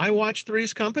 I watch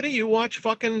Three's Company. You watch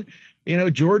fucking,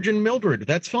 George and Mildred.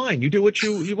 That's fine. You do what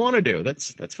you want to do.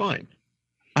 That's fine.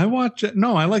 I watch it.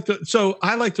 No, I like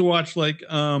to watch like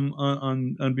on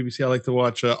BBC. I like to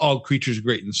watch All Creatures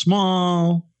Great and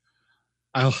Small.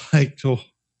 I like to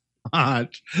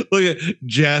watch. Look at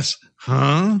Jess,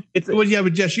 huh? Well, yeah,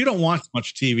 but Jess, you don't watch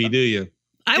much TV, do you?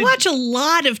 I watch a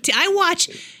lot of. I watch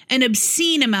an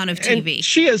obscene amount of TV. And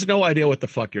she has no idea what the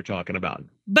fuck you're talking about.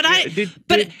 But I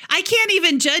can't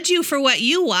even judge you for what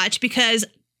you watch because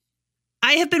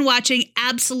I have been watching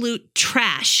absolute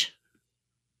trash.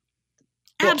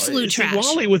 Absolute trash.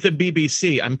 Wally with the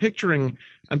BBC. I'm picturing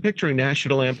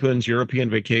National Lampoon's European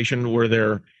Vacation where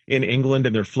they're in England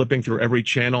and they're flipping through every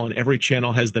channel and every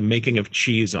channel has the making of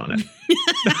cheese on it.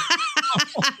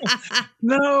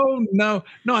 No.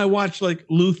 I watch like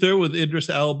Luther with Idris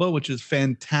Elba, which is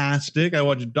fantastic. I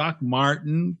watch Doc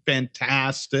Martin,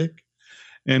 fantastic,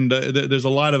 and there's a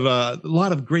lot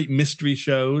of great mystery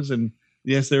shows. And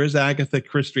yes, there is Agatha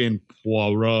Christie and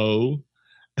Poirot.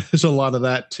 There's a lot of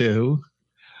that too.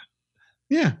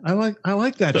 Yeah, I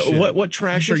like that. So shit. what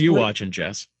trash are you watching,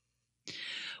 Jess?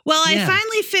 Well, I Yeah.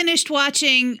 finally finished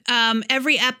watching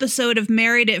every episode of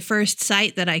Married at First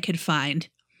Sight that I could find.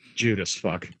 Judas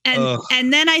fuck.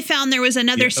 And then I found there was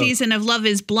another Yeah. season of Love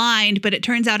is Blind, but it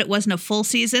turns out it wasn't a full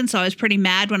season. So I was pretty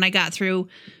mad when I got through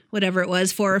whatever it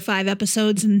was, 4 or 5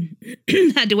 episodes and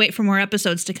had to wait for more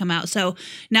episodes to come out. So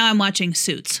now I'm watching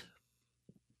Suits.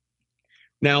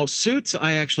 Now, Suits,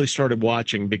 I actually started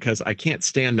watching because I can't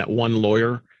stand that one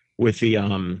lawyer with the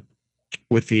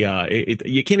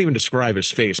you can't even describe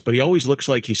his face, but he always looks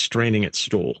like he's straining at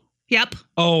stool. Yep.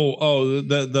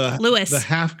 The Lewis. the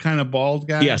half kind of bald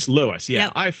guy. Yes, Lewis. Yeah,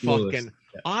 Yep. I fucking Lewis.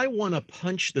 I want to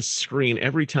punch the screen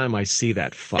every time I see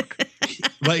that fuck.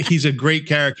 But he's a great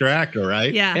character actor,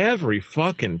 right? Yeah. Every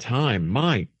fucking time.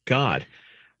 My God.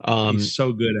 He's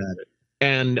so good at it.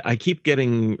 And I keep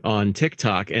getting on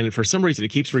TikTok, and for some reason, it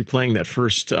keeps replaying that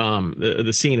first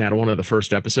the scene out of one of the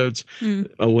first episodes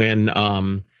when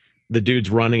the dude's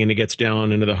running and he gets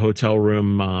down into the hotel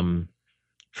room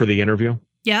for the interview.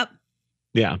 Yep.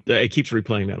 Yeah, it keeps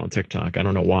replaying that on TikTok. I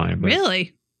don't know why. But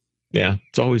Really? yeah,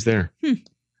 it's always there. Yeah,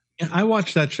 I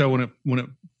watched that show when it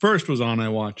first was on. I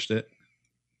watched it,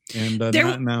 and There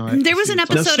was an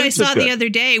episode I saw the other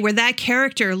day where that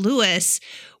character Lewis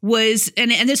was,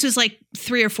 and this was like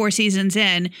 3 or 4 seasons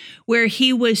in, where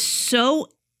he was so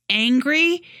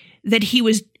angry that he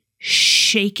was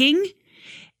shaking.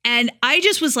 And I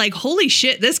just was like, holy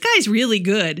shit, this guy's really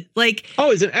good. Like,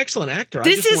 oh, he's an excellent actor.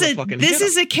 This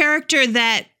is a character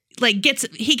that like gets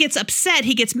upset,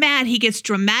 he gets mad, he gets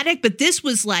dramatic, but this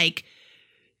was like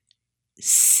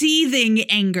seething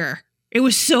anger. It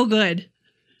was so good.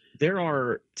 There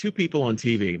are 2 people on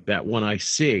TV that when I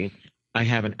see, I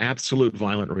have an absolute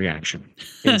violent reaction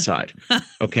inside.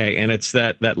 Okay. And it's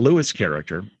that Lewis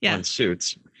character on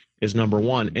Suits is number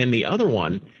 1. And the other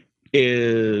one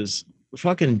is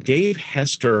fucking Dave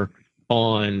Hester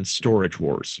on Storage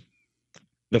Wars.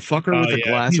 The fucker with the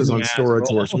glasses on Storage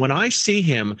Wars. When I see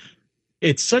him,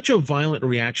 it's such a violent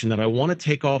reaction that I want to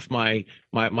take off my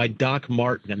Doc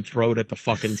Martin and throw it at the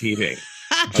fucking TV.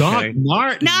 Doc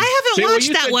Martin. No, I haven't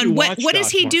watched that one. What does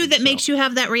he do that makes you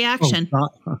have that reaction?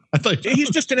 I thought he's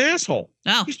just an asshole.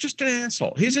 Oh, he's just an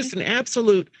asshole. He's just an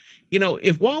absolute. You know,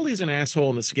 if Wally's an asshole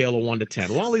on the scale of 1 to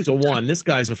 10, Wally's a 1. This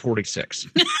guy's a 46.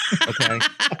 Okay,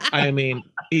 I mean,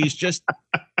 he's just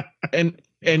and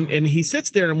he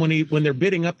sits there, and when they're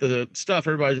bidding up the stuff,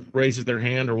 everybody raises their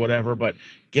hand or whatever, but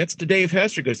gets to Dave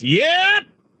Hester, goes, yeah,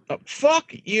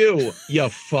 fuck you, you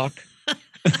fuck.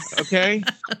 Okay.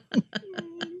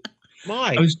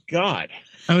 My God.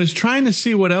 I was trying to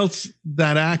see what else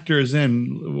that actor is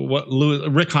in.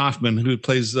 Rick Hoffman, who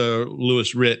plays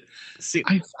Louis Ritt. See,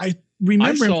 I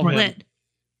remember him.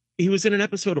 He was in an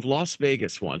episode of Las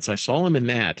Vegas once. I saw him in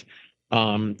that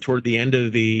toward the end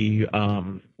of the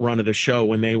run of the show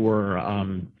when they were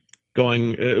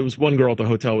going. It was one girl at the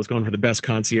hotel was going for the best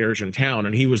concierge in town,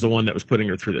 and he was the one that was putting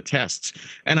her through the tests.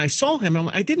 And I saw him.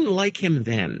 I didn't like him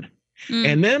then.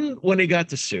 And then when he got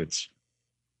to Suits,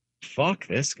 fuck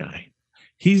this guy.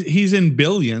 He's in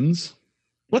Billions.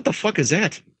 What the fuck is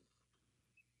that?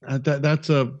 That's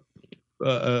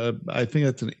I think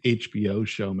that's an HBO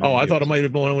show. Maybe. Oh, I thought it might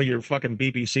have been one of your fucking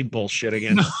BBC bullshit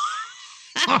again.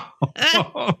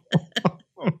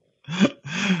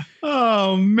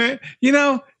 Oh man,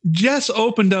 Jess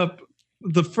opened up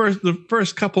the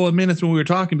first couple of minutes when we were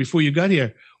talking before you got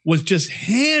here was just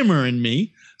hammering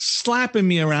me, slapping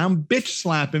me around, bitch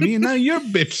slapping me, and now you're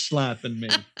bitch slapping me.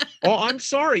 Oh, I'm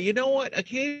sorry. You know what?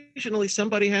 Occasionally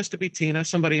somebody has to be Tina,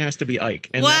 somebody has to be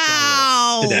Ike. And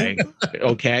wow. That's today.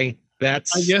 Okay. I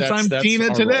guess I'm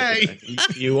Tina today.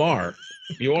 You are.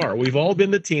 We've all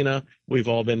been the Tina. We've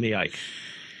all been the Ike.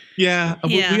 Yeah.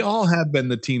 We all have been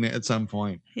the Tina at some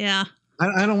point. Yeah.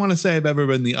 I don't want to say I've ever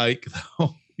been the Ike,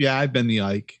 though. Yeah, I've been the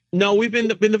Ike. No, we've been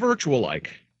the virtual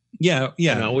Ike. Yeah.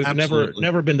 No, we've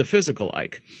never been the physical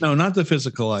Ike. No, not the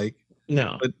physical Ike.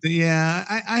 No. But yeah,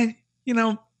 I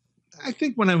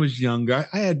think when I was younger,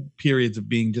 I had periods of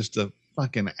being just a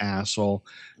fucking asshole.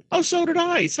 Oh, so did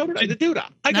I. Dude,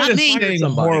 I got saying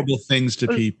horrible things to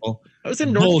people. I was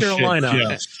in North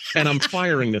Carolina, and I'm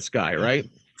firing this guy, right?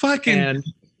 And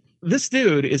this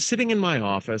dude is sitting in my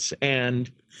office,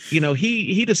 and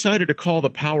he decided to call the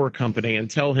power company and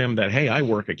tell him that, hey, I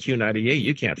work at Q98.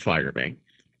 You can't fire me.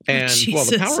 And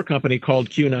the power company called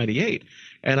Q98,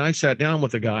 and I sat down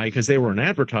with the guy because they were an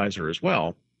advertiser as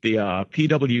well. The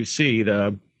PWC,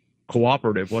 the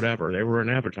cooperative, whatever, they were an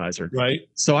advertiser. Right.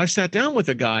 So I sat down with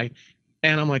the guy,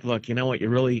 and I'm like, look, you know what?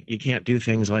 You can't do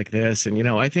things like this. And,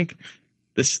 I think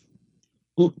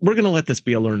we're going to let this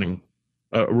be a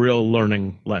real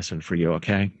learning lesson for you.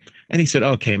 Okay. And he said,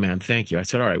 okay, man, thank you. I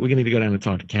said, all right, we need to go down and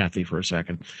talk to Kathy for a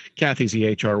second. Kathy's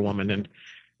the HR woman. And,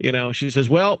 she says,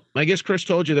 well, I guess Chris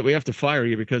told you that we have to fire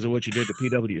you because of what you did to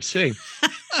PWC.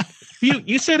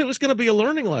 You said it was going to be a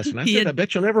learning lesson. I said, I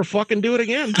bet you'll never fucking do it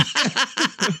again.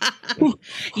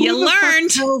 You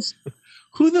learned.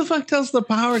 Who the fuck tells the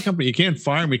power company you can't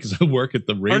fire me because I work at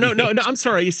the radio? Oh, no. I'm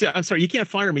sorry. I'm sorry. You can't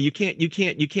fire me. You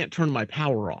can't turn my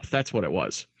power off. That's what it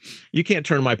was. You can't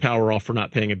turn my power off for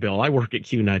not paying a bill. I work at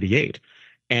Q98.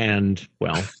 And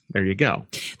well, there you go.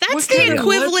 That's the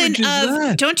equivalent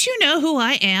of, don't you know who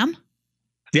I am?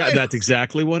 Yeah, that's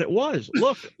exactly what it was.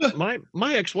 Look, my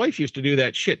ex-wife used to do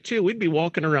that shit too. We'd be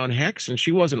walking around Hex and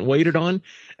she wasn't waited on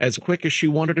as quick as she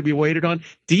wanted to be waited on.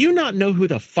 Do you not know who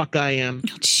the fuck I am?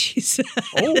 Oh, Jesus.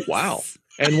 Oh, wow.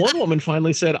 And one woman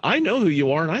finally said, I know who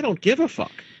you are and I don't give a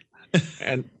fuck.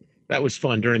 And that was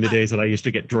fun during the days that I used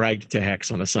to get dragged to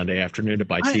Hex on a Sunday afternoon to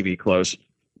buy TV clothes.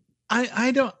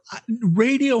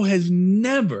 Radio has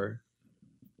never,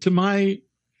 to my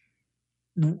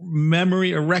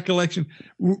memory or recollection,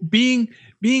 being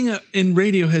in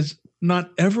radio has not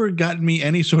ever gotten me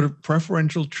any sort of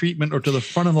preferential treatment or to the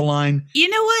front of the line. You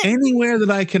know what? Anywhere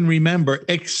that I can remember,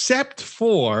 except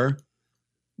for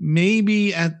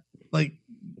maybe at like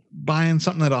buying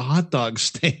something at a hot dog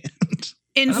stand.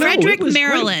 In Frederick,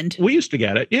 Maryland. We used to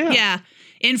get it. Yeah. Yeah.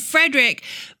 In Frederick.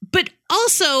 But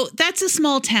also, that's a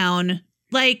small town.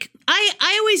 Like,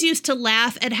 I always used to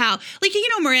laugh at how, like, you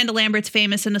know, Miranda Lambert's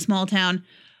famous in a small town.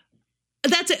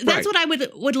 That's Right. what I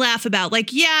would laugh about.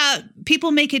 Like, yeah,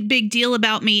 people make a big deal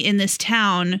about me in this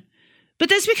town, but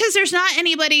that's because there's not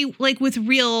anybody like with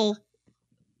real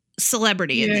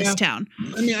celebrity in this town.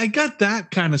 I mean, I got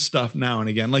that kind of stuff now and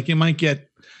again. Like you might get,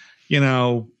 you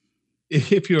know,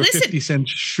 if you're 50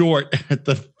 cents short at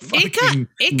the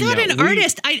it got an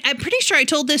artist. I'm pretty sure I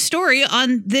told this story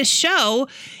on this show.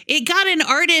 It got an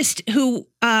artist who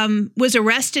was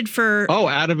arrested for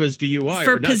out of his DUI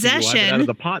for or not possession. DUI, but out of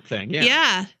the pot thing.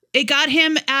 Yeah. It got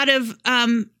him out of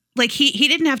like he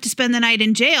didn't have to spend the night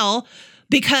in jail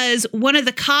because one of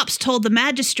the cops told the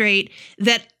magistrate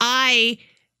that I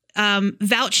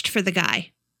vouched for the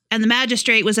guy, and the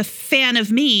magistrate was a fan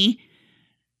of me.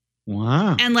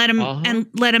 Wow. And let him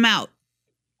out.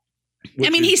 Which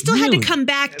I mean, he still had to come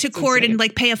back to court insane. and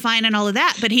like pay a fine and all of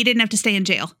that, but he didn't have to stay in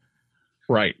jail.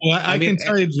 Right. Well, I can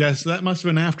tell you, Jess, that must have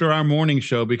been after our morning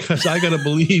show, because I got to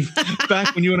believe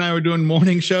back when you and I were doing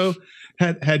morning show,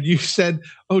 had you said,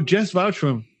 "Oh, Jess vouched for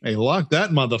him," hey, lock that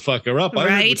motherfucker up. I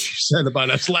heard what you said about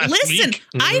us last Listen, week.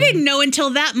 I didn't know until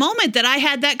that moment that I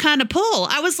had that kind of pull.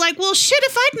 I was like, well, shit,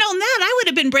 if I'd known that, I would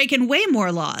have been breaking way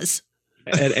more laws.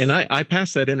 And I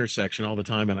pass that intersection all the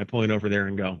time, and I point over there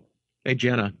and go, "Hey,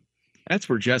 Jenna, that's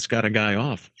where Jess got a guy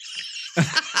off."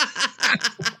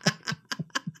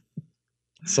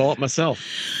 Saw it myself.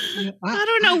 I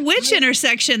don't know which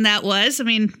intersection that was. I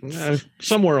mean,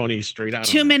 somewhere on East Street. I don't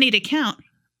too know. many to count.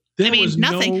 There I mean, was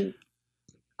nothing.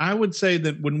 I would say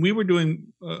that when we were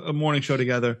doing a morning show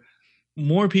together,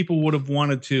 more people would have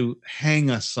wanted to hang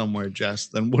us somewhere, Jess,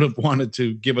 than would have wanted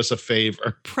to give us a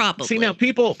favor. Probably. See, now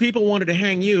people wanted to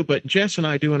hang you, but Jess and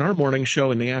I doing our morning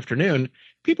show in the afternoon,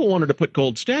 people wanted to put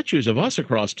gold statues of us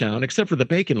across town, except for the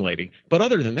bacon lady. But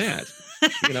other than that,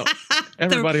 you know,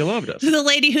 everybody loved us. The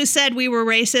lady who said we were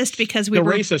racist because we The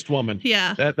were racist woman.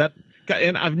 Yeah.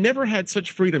 And I've never had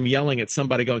such freedom yelling at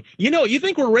somebody going, you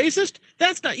think we're racist?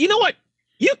 That's not, you know what?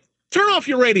 You turn off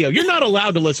your radio. You're not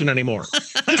allowed to listen anymore.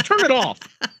 Just turn it off.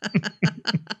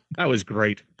 That was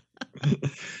great.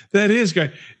 That is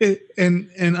great. And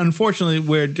unfortunately,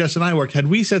 where Jess and I worked, had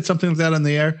we said something like that on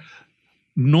the air,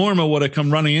 Norma would have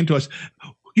come running into us.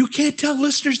 You can't tell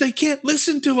listeners they can't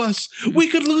listen to us. We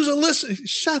could lose a listen.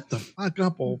 Shut the fuck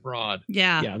up, old broad.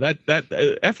 Yeah. Yeah,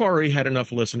 that FRE had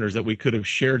enough listeners that we could have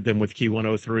shared them with Key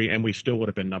 103 and we still would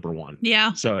have been number one.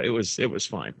 Yeah. So it was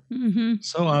fine. Mm-hmm.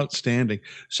 So outstanding.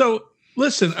 So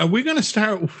listen, are we going to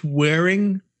start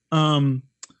wearing the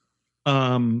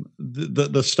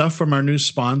stuff from our new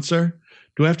sponsor?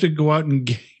 Do I have to go out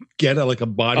and get a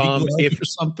body glove or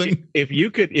something? If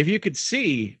you could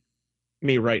see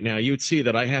me right now, you'd see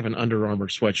that I have an Under Armour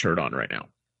sweatshirt on right now.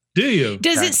 Do you?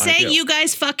 Does it I say do. "You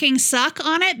guys fucking suck"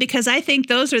 on it? Because I think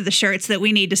those are the shirts that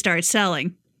we need to start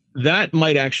selling. That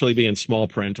might actually be in small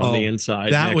print on the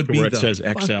inside. That next would to be where it the says XL.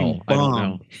 fucking I don't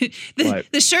bomb. know.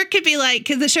 The shirt could be like,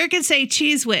 because the shirt could say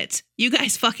 "Cheese Wits, you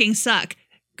guys fucking suck,"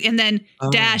 and then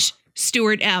dash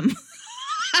Stuart M.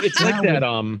 It's like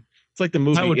that. It's like the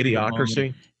movie That would be the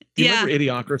Idiocracy. Do you Yeah. remember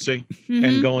Idiocracy? Mhm.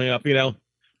 And going up,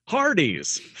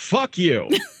 Hardee's, fuck you.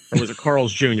 Or was it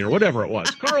Carl's Jr.? Whatever it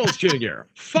was. Carl's Jr.,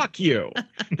 fuck you.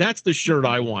 That's the shirt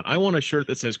I want. I want a shirt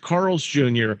that says Carl's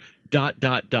Jr. ...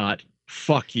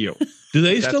 fuck you. Do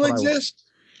they That's still what I want. exist?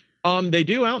 They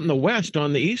do out in the West.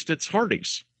 On the East, it's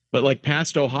Hardee's. But like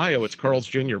past Ohio, it's Carl's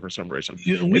Jr. for some reason.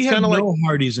 We It's have kinda no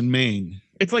Hardee's in Maine.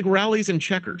 It's like Rallies and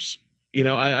Checkers.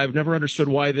 I've never understood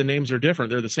why the names are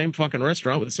different. They're the same fucking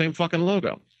restaurant with the same fucking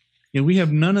logo. We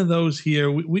have none of those here.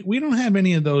 We don't have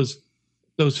any of those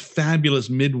fabulous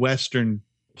Midwestern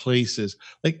places.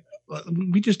 Like,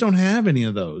 we just don't have any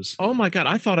of those. Oh my God.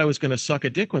 I thought I was going to suck a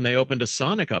dick when they opened a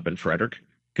Sonic up in Frederick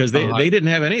because they didn't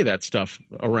have any of that stuff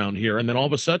around here. And then all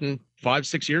of a sudden,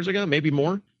 5-6 years ago, maybe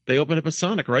more, They opened up a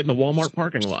Sonic right in the Walmart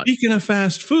parking lot. Speaking of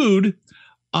fast food,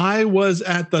 I was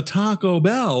at the Taco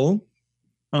Bell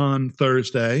on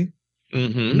Thursday.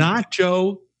 Mm-hmm.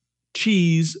 Nacho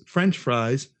cheese French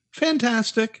fries.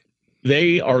 Fantastic.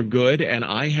 They are good. And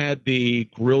I had the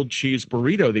grilled cheese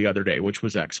burrito the other day, which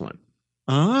was excellent.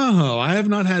 Oh, I have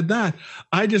not had that.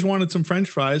 I just wanted some French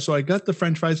fries, so I got the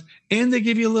French fries, and they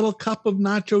give you a little cup of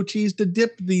nacho cheese to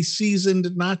dip the seasoned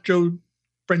nacho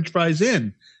French fries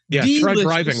in. Yeah, try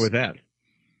driving with that.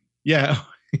 Yeah,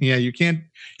 yeah, you can't.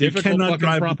 Difficult you cannot fucking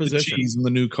drive proposition. with the cheese in the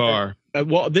new car.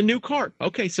 Well, the new car.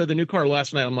 Okay, so the new car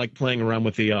last night, I'm like playing around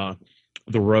with the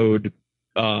road,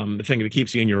 the thing that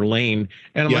keeps you in your lane,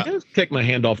 and I'm like, let's take my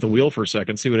hand off the wheel for a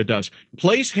second, see what it does.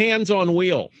 Place hands on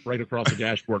wheel right across the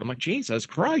dashboard. I'm like, Jesus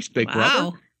Christ, big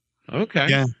brother. Okay.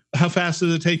 Yeah. How fast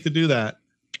does it take to do that?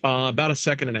 About a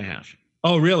second and a half.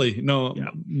 Oh, really? No,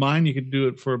 mine, you could do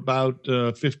it for about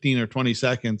 15 or 20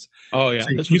 seconds. Oh, yeah.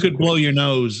 So you could blow your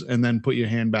nose and then put your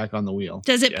hand back on the wheel.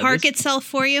 Does it park itself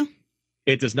for you?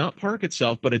 It does not park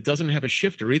itself, but it doesn't have a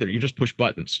shifter either. You just push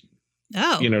buttons.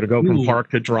 Oh. To go from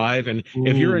park to drive. And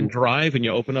if you're in drive and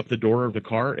you open up the door of the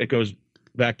car, it goes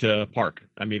back to park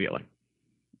immediately.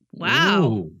 Wow.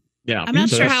 Ooh. Yeah. I'm not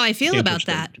sure how I feel about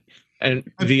that. And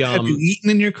have you eaten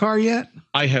in your car yet?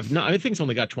 I have not. I think it's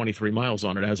only got 23 miles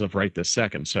on it as of right this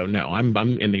second. So no, I'm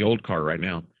in the old car right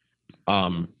now.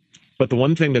 But the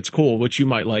one thing that's cool, which you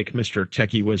might like, Mr.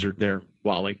 Techie Wizard there,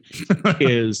 Wally,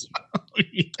 is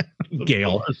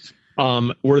Gail,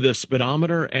 where the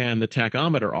speedometer and the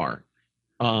tachometer are.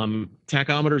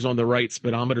 Tachometer's on the right,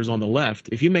 speedometer's on the left.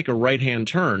 If you make a right-hand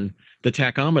turn, the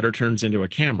tachometer turns into a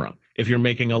camera. If you're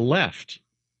making a left,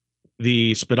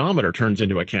 the speedometer turns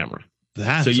into a camera.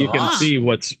 That's so you awesome. can see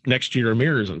what's next to your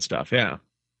mirrors and stuff. Yeah.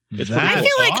 I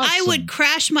feel like I would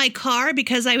crash my car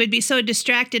because I would be so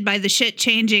distracted by the shit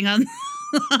changing on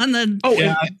the. Oh,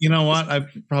 yeah. You know what? I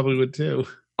probably would too.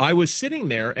 I was sitting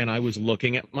there and I was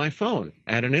looking at my phone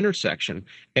at an intersection,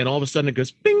 and all of a sudden it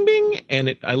goes bing, bing.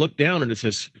 And I look down and it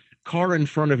says, car in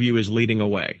front of you is leading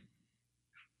away.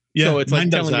 Yeah. So it's like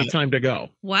telling me time to go.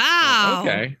 Wow.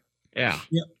 Okay. Yeah.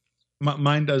 Yeah.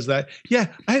 Mine does that. Yeah,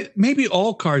 maybe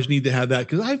all cars need to have that,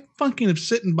 because I fucking am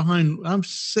sit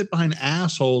behind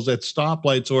assholes at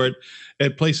stoplights or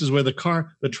at places where the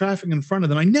traffic in front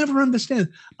of them. I never understand.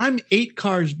 I'm 8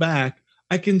 cars back.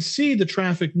 I can see the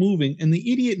traffic moving, and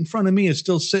the idiot in front of me is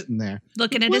still sitting there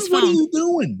looking at his phone. What are you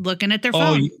doing? Looking at their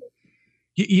phone.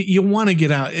 You want to get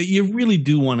out. You really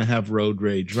do want to have road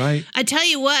rage, right? I tell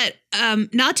you what,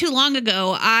 not too long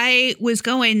ago, I was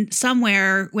going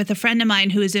somewhere with a friend of mine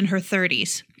who is in her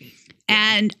 30s.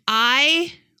 And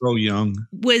I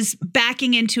was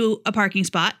backing into a parking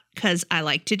spot because I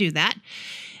like to do that.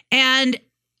 And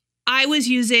I was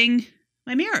using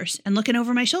my mirrors and looking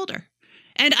over my shoulder.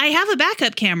 And I have a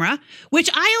backup camera, which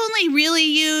I only really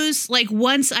use like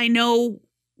once I know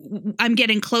I'm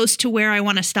getting close to where I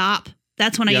want to stop.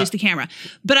 That's when I use the camera.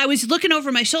 But I was looking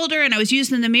over my shoulder and I was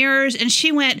using the mirrors, and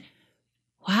she went,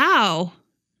 "Wow,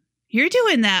 you're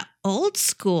doing that old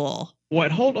school."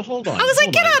 What? Hold on. I was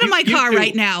like, "Get out of my car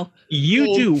right now."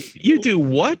 You do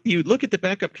what? You look at the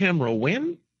backup camera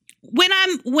when? When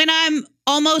I'm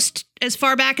almost as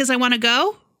far back as I want to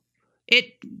go,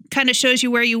 it kind of shows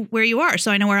you where you are, so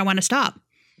I know where I want to stop.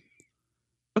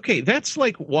 Okay, that's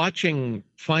like watching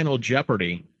Final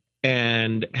Jeopardy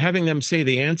and having them say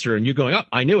the answer and you going, "Oh,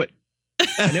 I knew it.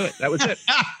 I knew it. That was it."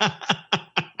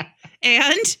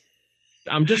 And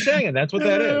I'm just saying, that's what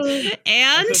that is.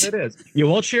 And that's what that is. You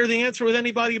won't share the answer with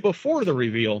anybody before the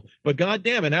reveal, but God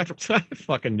damn it, after I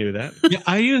fucking knew that. Yeah,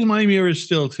 I use my mirrors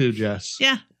still too, Jess.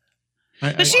 Yeah.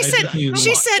 But she said,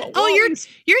 "Oh,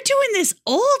 you're doing this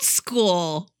old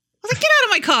school." I was like, "Get out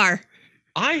of my car."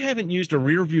 I haven't used a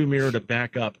rear view mirror to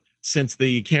back up since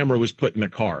the camera was put in the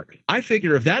car. I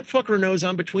figure if that fucker knows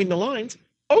I'm between the lines,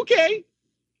 okay.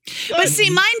 But see,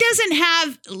 mine doesn't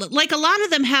have, like, a lot of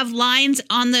them have lines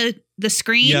on the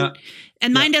screen,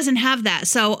 and mine doesn't have that.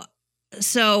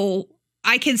 So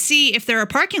I can see if there are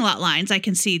parking lot lines, I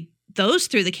can see those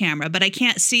through the camera, but I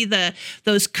can't see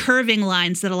those curving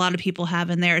lines that a lot of people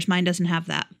have in theirs. Mine doesn't have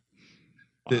that.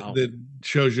 Wow. That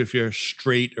shows you if you're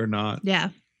straight or not. Yeah.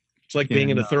 It's like being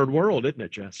in a third world, isn't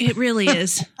it, Jess? It really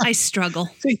is. I struggle.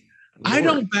 See, I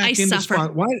don't back into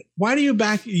spot. Why do you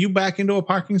back into a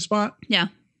parking spot? Yeah.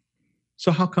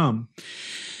 So how come?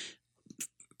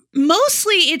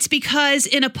 Mostly it's because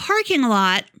in a parking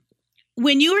lot,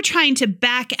 when you are trying to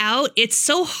back out, it's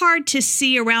so hard to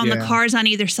see around the cars on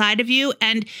either side of you.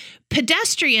 And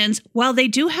pedestrians, while they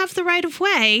do have the right of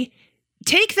way,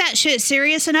 take that shit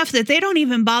serious enough that they don't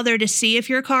even bother to see if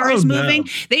your car is moving.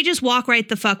 No. They just walk right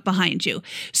the fuck behind you.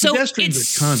 So Pedestrians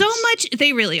it's are cunts. so much,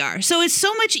 they really are. So it's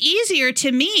so much easier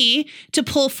to me to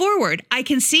pull forward. I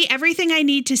can see everything I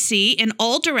need to see in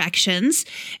all directions,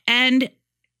 and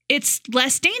it's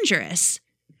less dangerous.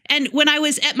 And when I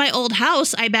was at my old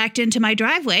house, I backed into my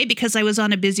driveway because I was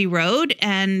on a busy road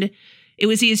and it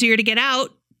was easier to get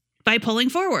out by pulling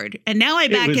forward. And now I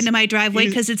back into my driveway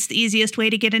because it's the easiest way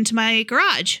to get into my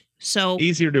garage. So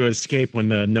easier to escape when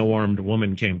the no-armed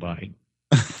woman came by.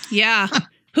 Yeah.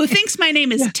 Who thinks my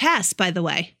name is Tess, by the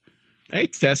way. Hey,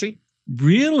 Tessie.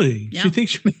 Really? Yeah. She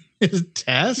thinks your name is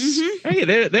Tess? Mm-hmm.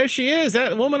 Hey, there she is.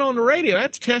 That woman on the radio.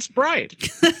 That's Tess Bright.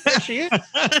 There she is.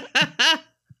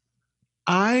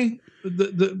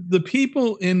 The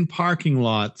people in parking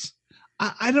lots,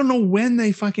 I don't know when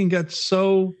they fucking got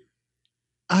so,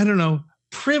 I don't know,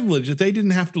 privileged that they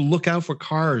didn't have to look out for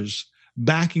cars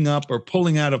backing up or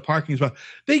pulling out of parking spot.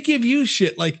 They give you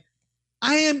shit like,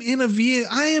 I am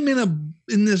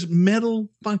in this metal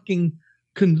fucking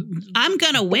I'm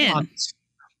gonna win.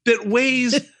 That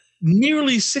weighs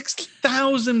nearly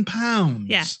 6,000 pounds.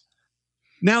 Yeah.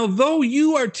 Now, though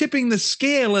you are tipping the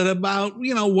scale at about,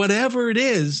 whatever it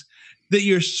is that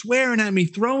you're swearing at me,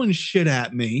 throwing shit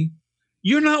at me,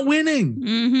 you're not winning.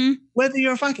 Mm-hmm. Whether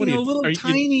you're fucking a little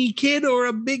tiny kid or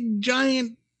a big,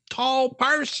 giant, tall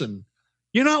person,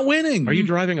 you're not winning. Are you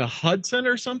driving a Hudson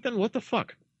or something? What the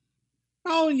fuck?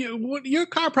 Oh, your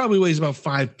car probably weighs about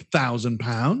 5,000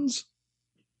 pounds.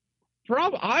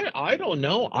 I don't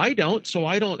know. I don't, so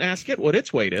I don't ask it what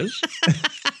its weight is.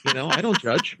 I don't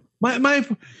judge.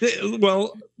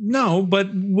 Well, no, but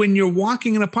when you're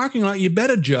walking in a parking lot, you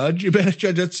better judge.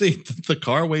 Let's see, the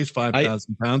car weighs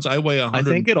 5,000 pounds. I weigh 140 I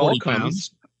think it all pounds.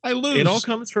 comes. I lose. It all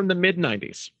comes from the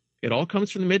mid-'90s. It all comes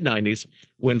from the mid-'90s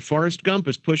when Forrest Gump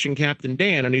is pushing Captain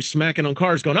Dan and he's smacking on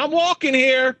cars going, I'm walking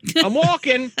here. I'm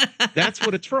walking. That's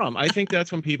what it's from. I think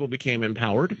that's when people became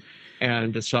empowered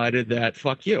and decided that,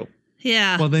 fuck you.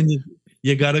 Yeah. Well, then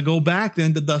you got to go back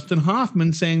then to Dustin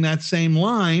Hoffman saying that same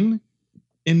line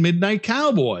in Midnight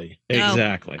Cowboy.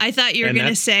 Exactly. I thought you were going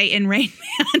to say in Rain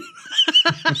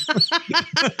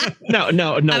Man.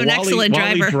 No. I'm an excellent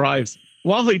driver.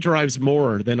 Wally drives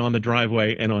more than on the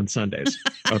driveway and on Sundays.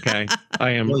 Okay.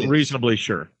 I am reasonably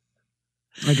sure.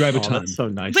 I drive a ton. That's so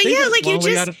nice. But yeah, like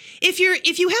if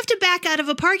you have to back out of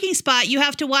a parking spot, you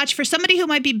have to watch for somebody who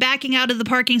might be backing out of the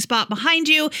parking spot behind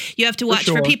you. You have to watch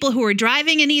for people who are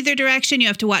driving in either direction. You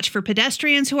have to watch for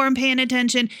pedestrians who aren't paying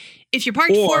attention. If you're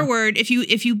parked forward, if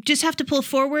you just have to pull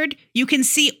forward, you can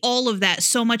see all of that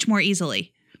so much more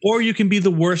easily. Or you can be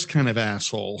the worst kind of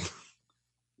asshole.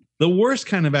 The worst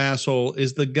kind of asshole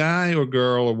is the guy or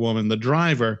girl or woman, the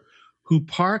driver, who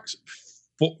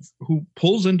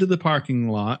pulls into the parking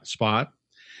lot spot.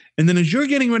 And then as you're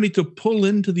getting ready to pull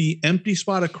into the empty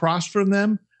spot across from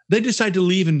them, they decide to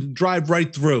leave and drive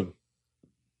right through.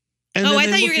 And I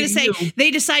thought you were going to say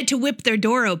they decide to whip their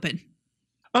door open.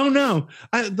 Oh, no.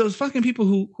 Those fucking people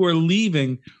who are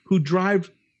leaving, who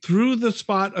drive through the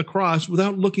spot across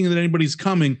without looking that anybody's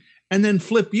coming, and then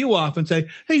flip you off and say,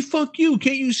 hey, fuck you.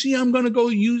 Can't you see I'm going to go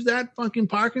use that fucking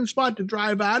parking spot to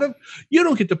drive out of? You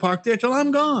don't get to park there till I'm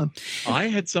gone. I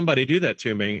had somebody do that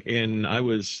to me. I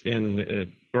was in a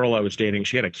girl I was dating.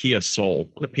 She had a Kia Soul.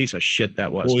 What a piece of shit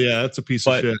that was. Oh, yeah, that's a piece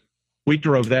of shit. We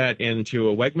drove that into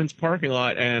a Wegmans parking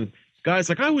lot, and guys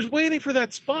like, I was waiting for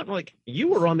that spot. I'm like, you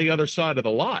were on the other side of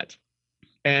the lot.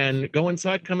 And go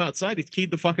inside, come outside. He's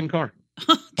keyed the fucking car.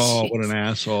 Oh, what an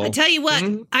asshole. I tell you what,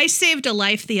 I saved a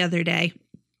life the other day.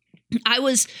 I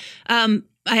was, I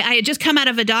had just come out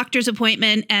of a doctor's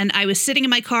appointment and I was sitting in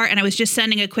my car and I was just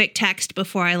sending a quick text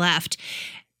before I left.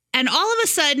 And all of a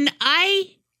sudden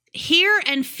I hear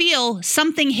and feel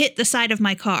something hit the side of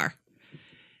my car.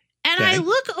 And I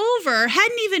look over,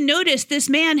 hadn't even noticed this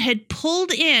man had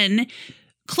pulled in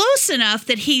close enough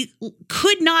that he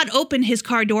could not open his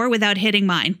car door without hitting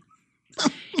mine.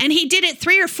 And he did it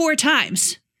 3 or 4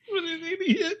 times. What an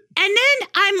idiot. And then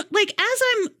I'm like, as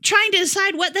I'm trying to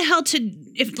decide what the hell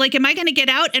am I going to get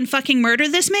out and fucking murder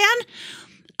this man?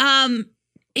 I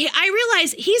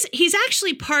realize he's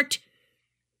actually parked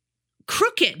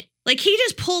crooked. Like he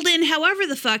just pulled in however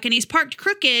the fuck, and he's parked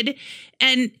crooked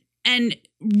and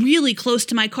really close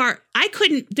to my car.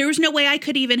 There was no way I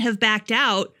could even have backed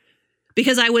out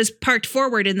because I was parked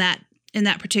forward in that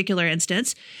particular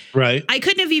instance. Right. I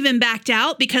couldn't have even backed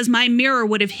out because my mirror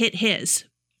would have hit his.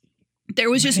 There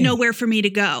was just nowhere for me to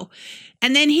go.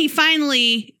 And then he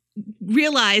finally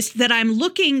realized that I'm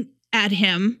looking at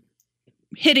him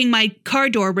hitting my car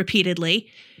door repeatedly.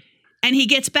 And he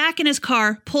gets back in his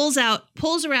car, pulls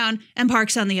around, and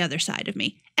parks on the other side of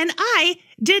me. And I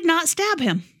did not stab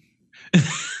him.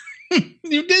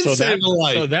 You did save a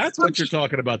life. So that's what you're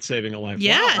talking about, saving a life.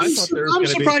 Yes. Wow, I thought there was I'm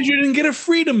gonna be- surprised you didn't get a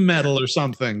freedom medal or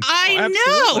something. I know.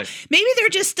 absolutely. Maybe they're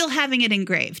just still having it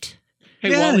engraved. Hey,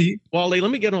 Yeah. Wally,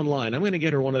 let me get online. I'm going to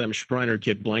get her one of them Shriner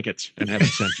Kid blankets and have it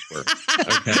sent to her.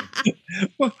 Okay.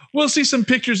 Well, we'll see some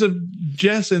pictures of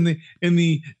Jess in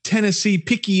the Tennessee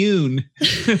Picayune.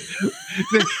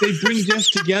 they bring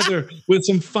Jess together with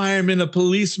some firemen, a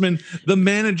policeman, the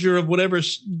manager of whatever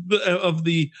of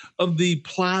the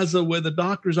plaza where the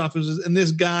doctor's office is, and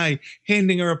this guy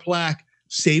handing her a plaque.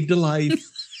 Saved a life.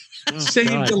 Oh, Saved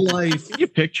God. a life. Can you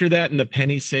picture that in the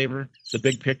penny saver, the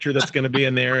big picture that's going to be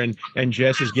in there, and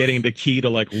Jess is getting the key to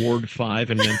like Ward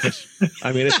 5 in Memphis?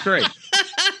 I mean, it's great.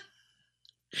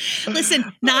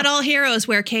 Listen, not all heroes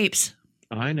wear capes.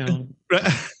 I know.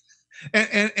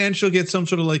 and she'll get some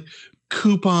sort of like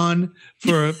coupon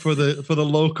for the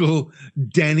local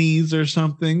Denny's or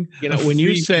something. You know, A when you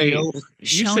free say meal.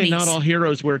 not all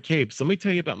heroes wear capes, let me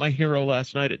tell you about my hero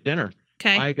last night at dinner.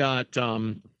 Okay.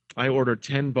 I ordered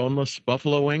 10 boneless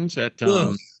buffalo wings at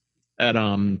Ugh.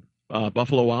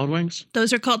 Buffalo Wild Wings.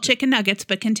 Those are called chicken nuggets,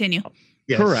 but continue.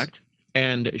 Yes. Correct.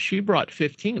 And she brought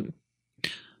 15.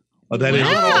 Oh, that is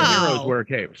Not all Wow. heroes wear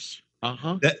capes.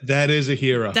 Uh-huh. that is a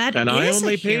hero. That And I is a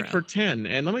only paid hero. for 10.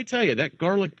 And let me tell you, that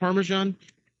garlic Parmesan,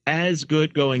 as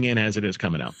good going in as it is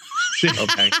coming out.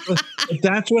 Okay. But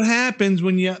that's what happens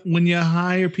when you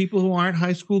hire people who aren't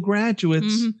high school graduates.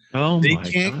 Mhm. Oh They my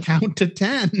can't God. count to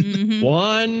 10. Mhm.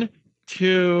 1,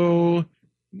 2,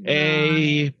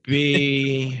 A,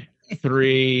 B,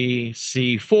 3,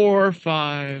 C, 4,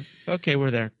 5. Okay,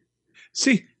 we're there.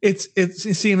 See,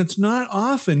 and it's not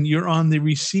often you're on the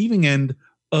receiving end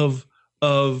of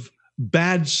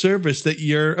bad service that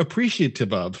you're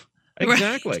appreciative of. Right.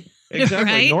 Exactly.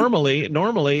 Exactly. Right?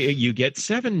 Normally you get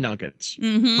 7 nuggets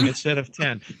Mhm. instead of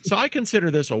 10. So I consider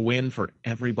this a win for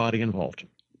everybody involved.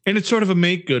 And it's sort of a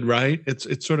make good, right?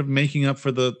 It's sort of making up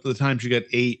for the times you get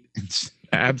 8 and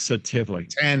Absolutely.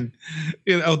 10,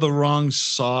 the wrong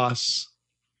sauce.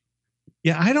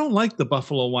 Yeah, I don't like the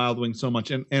Buffalo Wild Wings so much.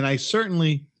 And I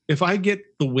certainly, if I get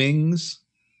the wings,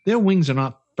 their wings are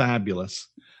not fabulous.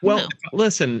 Well, No.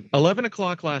 listen, 11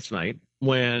 o'clock last night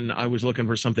when I was looking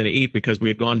for something to eat because we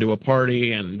had gone to a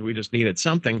party and we just needed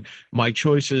something, my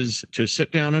choices to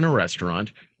sit down in a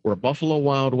restaurant were Buffalo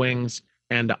Wild Wings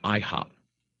and IHOP.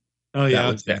 Oh, yeah.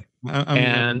 That was okay. it. I'm-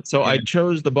 And so I yeah.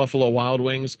 chose the Buffalo Wild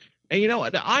Wings. And you know,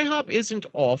 the IHOP isn't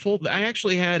awful. I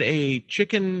actually had a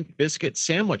chicken biscuit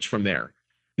sandwich from there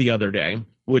the other day,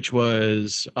 which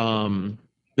was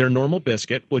their normal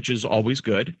biscuit, which is always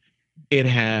good. It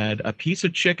had a piece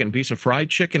of fried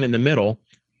chicken in the middle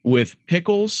with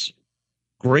pickles,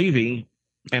 gravy,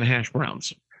 and hash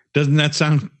browns. Doesn't that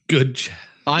sound good?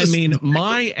 I mean,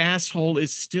 my asshole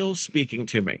is still speaking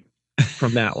to me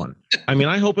from that one. I mean,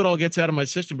 I hope it all gets out of my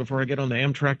system before I get on the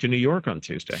Amtrak to New York on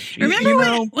Tuesday. Jeez.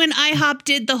 Remember when IHOP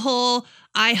did the whole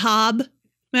IHOB?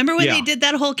 Remember when Yeah. they did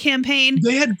that whole campaign?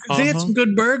 They had some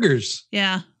good burgers.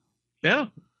 Yeah. Yeah.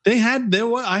 I had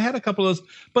a couple of those,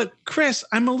 but Chris,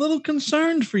 I'm a little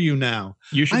concerned for you now.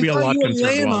 You should be a thought lot you were concerned.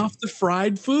 laying Rob. off the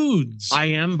fried foods. I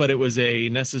am, but it was a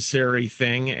necessary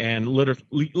thing. And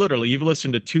literally, you've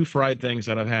listened to 2 fried things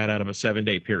that I've had out of a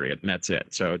 7-day period, and that's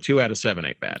it. So 2 out of 7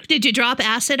 ain't bad. Did you drop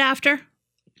acid after?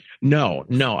 No,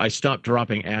 I stopped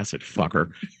dropping acid,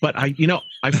 fucker. But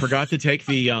I forgot to take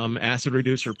the acid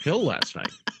reducer pill last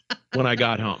night when I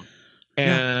got home.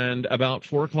 And about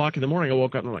 4 o'clock in the morning, I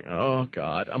woke up and I'm like, oh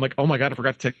God. I'm like, oh my God, I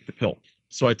forgot to take the pill.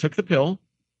 So I took the pill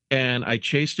and I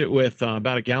chased it with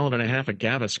about 1.5 gallons of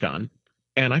Gaviscon,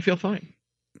 and I feel fine.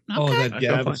 Oh, Okay. that I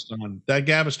feel fine. Gaviscon. That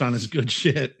Gaviscon is good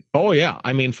shit. Oh yeah.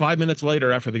 I mean, 5 minutes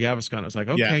later after the Gaviscon, I was like,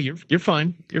 okay, Yeah. you're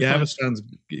fine. You're fine. Gaviscon's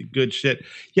good shit.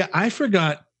 Yeah, I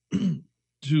forgot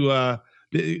to I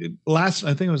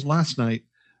think it was last night.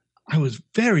 I was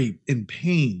very in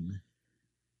pain.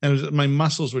 My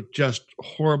muscles were just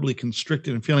horribly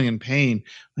constricted and feeling in pain.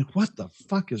 Like, what the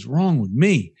fuck is wrong with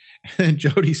me? And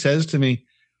Jody says to me,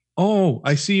 "Oh,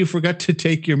 I see you forgot to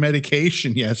take your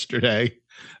medication yesterday."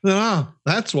 Oh,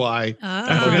 that's why.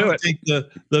 I Oh. forgot to take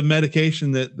the medication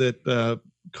that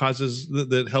causes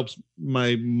that helps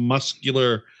my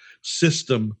muscular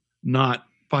system not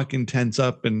fucking tense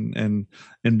up and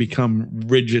become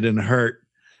rigid and hurt.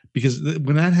 Because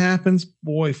when that happens,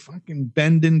 boy, fucking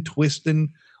bending,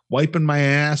 twisting, wiping my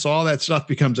ass, all that stuff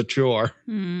becomes a chore.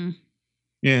 Hmm.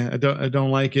 Yeah, I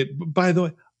don't like it. But by the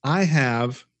way, there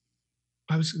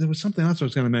was something else I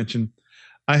was going to mention.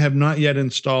 I have not yet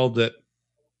installed it,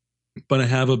 but I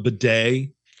have a bidet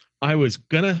I was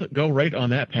gonna go right on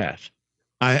that path.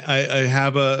 I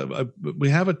have we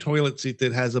have a toilet seat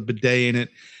that has a bidet in it,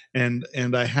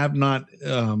 and I have not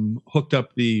hooked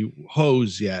up the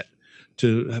hose yet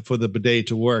for the bidet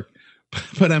to work,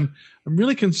 but I'm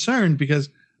really concerned because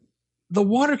the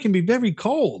water can be very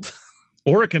cold,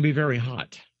 or it can be very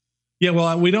hot. Yeah,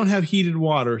 well, we don't have heated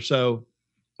water, so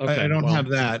I don't have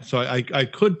that. So I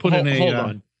could put in a hold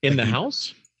on in the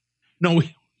house. No,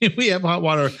 we have hot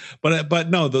water, but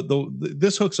no,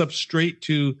 this hooks up straight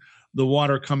to the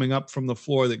water coming up from the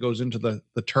floor that goes into the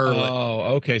turlet.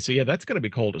 Oh, okay. So yeah, that's gonna be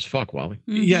cold as fuck, Wally.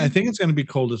 Mm-hmm. Yeah, I think it's gonna be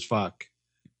cold as fuck.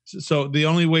 So the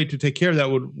only way to take care of that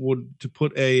would to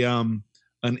put an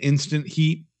instant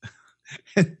heat.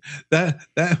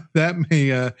 that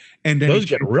may end. Those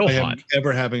get real hot.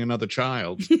 Ever having another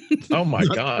child? Oh my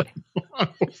god.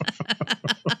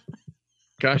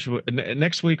 Gosh,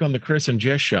 next week on the Chris and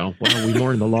Jess show, well, we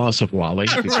mourn the loss of Wally.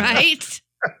 Right.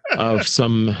 Of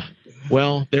some,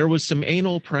 well, there was some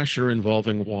anal pressure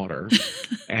involving water,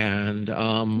 and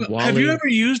Wally. Have you ever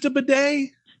used a bidet?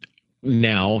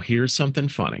 Now, here's something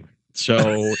funny.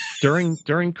 So during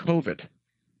COVID,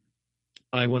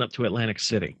 I went up to Atlantic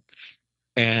City,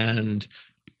 and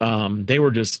there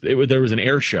was an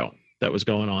air show that was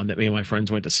going on that me and my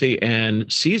friends went to see,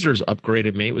 and Caesars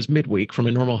upgraded me. It was midweek from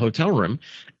a normal hotel room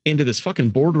into this fucking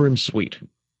boardroom suite.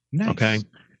 Nice. Okay.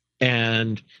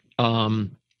 And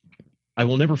I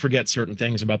will never forget certain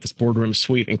things about this boardroom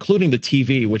suite, including the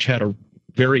TV, which had a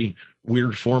very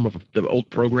weird form of the old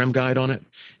program guide on it.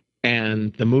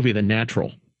 And the movie The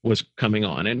Natural was coming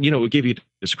on. And, it would give you a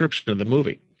description of the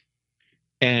movie.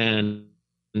 And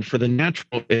for The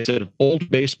Natural, it said old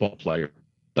baseball player.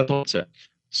 That's all it said.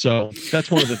 So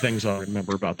that's one of the things I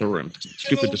remember about the room.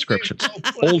 Stupid description.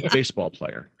 Old baseball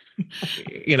player.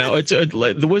 It's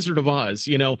The Wizard of Oz,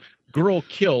 girl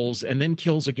kills and then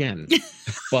kills again.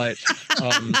 But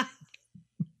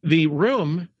the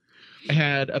room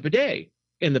had a bidet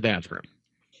in the bathroom.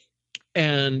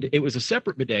 And it was a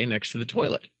separate bidet next to the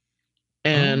toilet.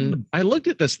 And I looked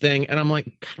at this thing and I'm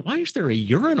like, why is there a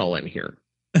urinal in here?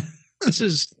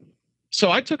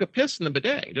 So I took a piss in the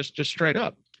bidet, just straight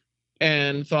up.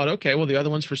 And thought, okay, well, the other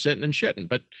one's for sitting and shitting.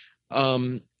 But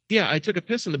I took a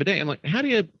piss in the bidet. I'm like, how do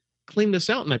you clean this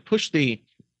out? And I pushed the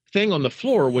thing on the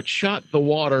floor, which shot the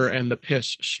water and the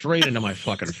piss straight into my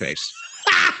fucking face.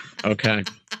 Okay.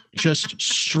 Just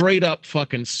straight up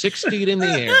fucking 6 feet in the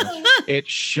air. It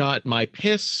shot my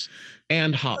piss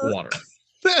and hot water.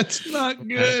 That's not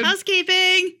good.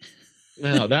 Housekeeping.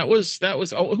 No, that was,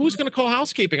 who's going to call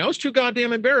housekeeping? I was too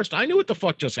goddamn embarrassed. I knew what the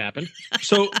fuck just happened.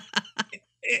 So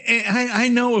I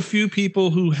know a few people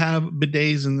who have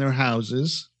bidets in their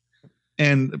houses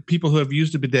and people who have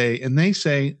used a bidet, and they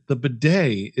say the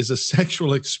bidet is a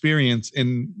sexual experience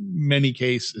in many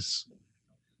cases.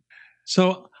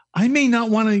 So I may not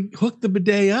want to hook the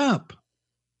bidet up.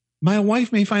 My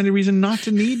wife may find a reason not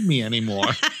to need me anymore.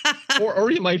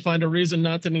 or you might find a reason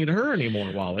not to need her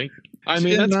anymore, Wally. I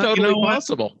mean, that's totally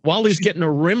possible. Wally's getting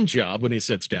a rim job when he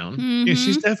sits down. Mm-hmm. Yeah,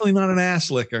 she's definitely not an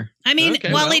ass licker. I mean,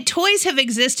 Wally, toys have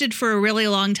existed for a really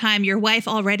long time. Your wife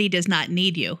already does not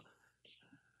need you.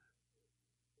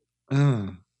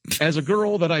 As a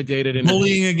girl that I dated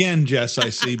bullying again, Jess, I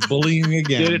see. Bullying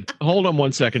again. Hold on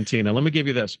one second, Tina. Let me give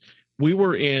you this. We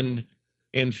were in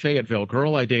Fayetteville.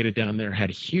 Girl I dated down there had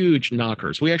huge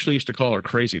knockers. We actually used to call her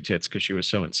Crazy Tits because she was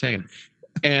so insane.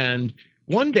 And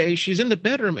one day she's in the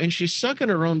bedroom and she's sucking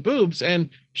her own boobs and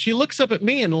she looks up at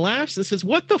me and laughs and says,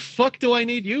 "What the fuck do I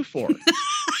need you for?"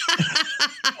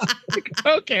 Like,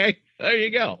 okay, there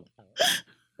you go.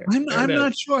 I'm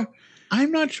not sure.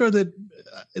 I'm not sure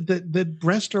that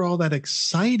breasts are all that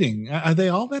exciting. Are they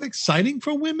all that exciting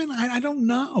for women? I don't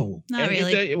know. Not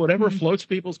really. Whatever floats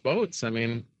people's boats. I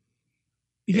mean,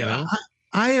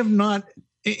 I have not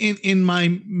in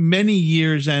my many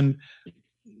years and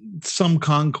some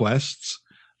conquests,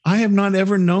 I have not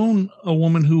ever known a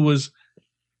woman who was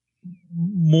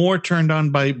more turned on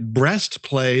by breast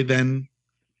play than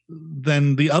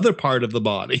the other part of the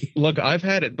body. Look, I've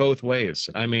had it both ways.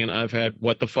 I mean, I've had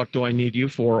 "what the fuck do I need you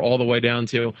for" all the way down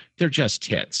to they're just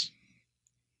tits.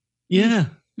 Yeah.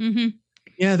 Mm-hmm.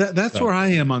 Yeah, that's where I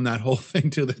am on that whole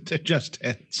thing too. That they're just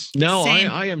tits. No,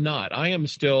 I am not. I'm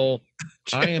the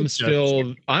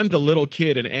little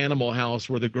kid in Animal House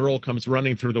where the girl comes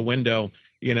running through the window,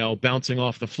 bouncing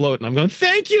off the float, and I'm going,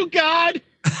 "Thank you, God."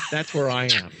 That's where I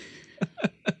am.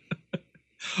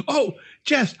 Oh,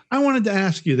 Jess, I wanted to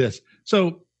ask you this.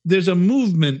 So there's a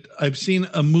movement. I've seen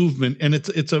a movement, and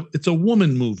it's a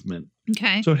woman movement.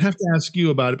 Okay. So I'd have to ask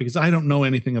you about it because I don't know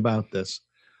anything about this.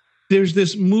 There's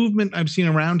this movement I've seen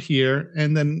around here,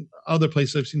 and then other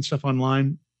places I've seen stuff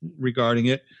online regarding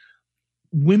it.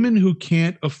 Women who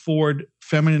can't afford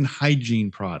feminine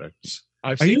hygiene products.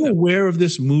 I've Are seen you them. aware of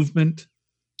this movement?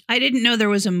 I didn't know there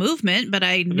was a movement, but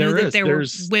I knew that there were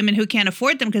women who can't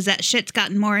afford them because that shit's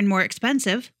gotten more and more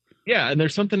expensive. Yeah, and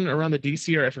there's something around the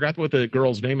DC area. I forgot what the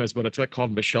girl's name is, but it's like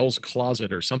called Michelle's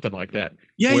Closet or something like that.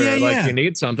 Yeah, where, yeah, like, yeah. you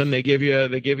need something, they give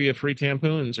you free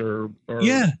tampons or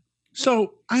Yeah.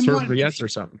 So serviettes or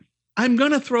something. I'm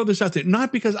going to throw this out there,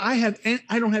 not because I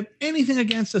don't have anything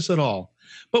against this at all,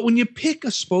 but when you pick a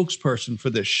spokesperson for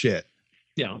this shit,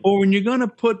 Yeah. or when you're going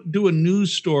to do a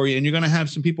news story and you're going to have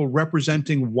some people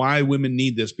representing why women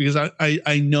need this, because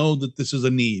I know that this is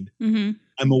a need. Mm-hmm.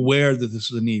 I'm aware that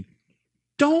this is a need.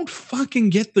 Don't fucking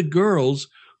get the girls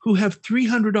who have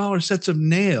 $300 sets of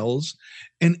nails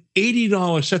and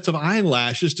 $80 sets of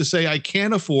eyelashes to say I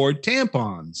can't afford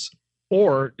tampons.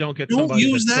 Or don't get Don't somebody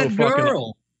use that's that so fucking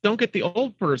girl. Don't get the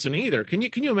old person either. Can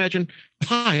you imagine?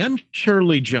 Hi, I'm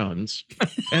Shirley Jones,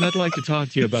 and I'd like to talk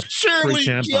to you about Shirley free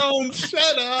tampons. Jones,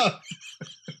 shut up.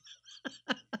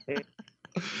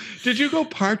 Did you go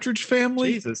Partridge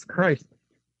Family? Jesus Christ.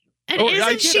 And Oh, I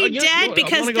isn't did. she You dead? wanna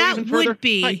Because go that even further? would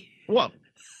be. Hi. Well,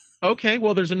 okay.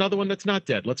 Well, there's another one that's not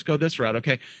dead. Let's go this route.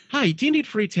 Okay. Hi, do you need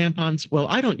free tampons? Well,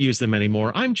 I don't use them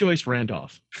anymore. I'm Joyce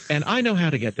Randolph, and I know how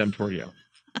to get them for you.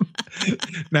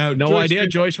 Now, No idea,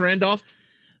 Joyce Randolph?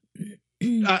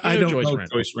 I don't Joyce know Randolph.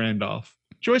 Joyce Randolph.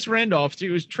 Joyce Randolph, she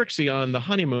was Trixie on The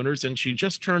Honeymooners, and she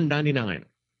just turned 99.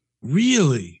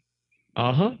 Really?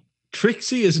 Uh-huh.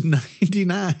 Trixie is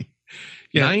 99.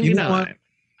 Yeah, 99. you know what?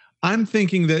 I'm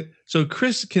thinking that so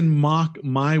Chris can mock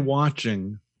my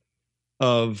watching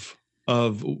of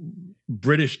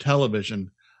British television.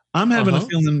 I'm having a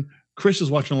feeling Chris is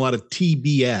watching a lot of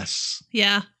TBS.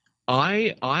 Yeah.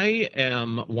 I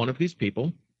am one of these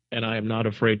people, and I am not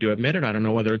afraid to admit it. I don't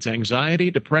know whether it's anxiety,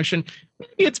 depression,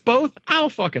 maybe it's both. I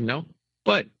don't fucking know.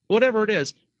 But whatever it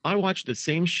is, I watch the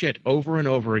same shit over and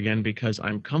over again because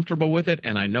I'm comfortable with it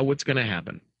and I know what's going to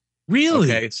happen. Really?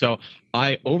 Okay, so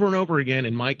I over and over again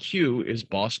in my queue is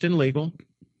Boston Legal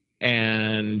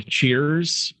and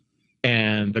Cheers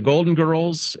and The Golden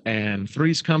Girls and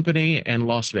Three's Company and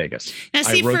Las Vegas. Now,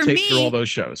 see, I rotate for me, through all those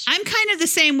shows. I'm kind of the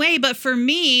same way, but for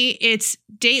me, it's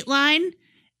Dateline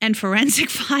and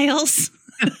Forensic Files.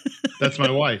 That's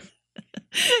my wife.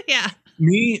 Yeah.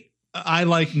 Me, I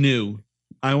like new.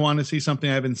 I want to see something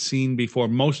I haven't seen before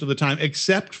most of the time,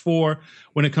 except for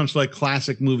when it comes to like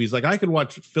classic movies. Like I could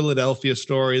watch Philadelphia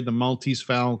Story, The Maltese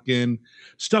Falcon,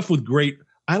 stuff with great.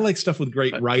 I like stuff with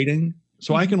great writing,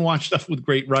 so I can watch stuff with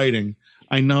great writing.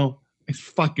 I know it's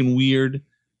fucking weird,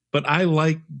 but I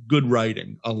like good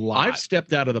writing a lot. I've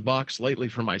stepped out of the box lately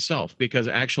for myself because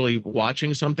actually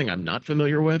watching something I'm not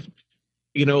familiar with,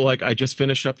 you know, like I just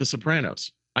finished up The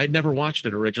Sopranos. I'd never watched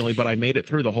it originally, but I made it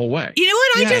through the whole way. You know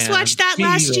what? I Yeah, just watched that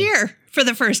last year for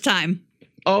the first time.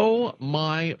 Oh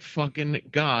my fucking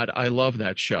God. I love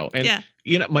that show. And Yeah.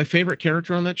 you know, my favorite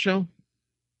character on that show?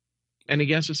 Any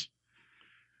guesses?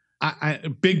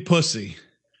 Big Pussy.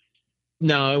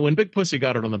 No, when Big Pussy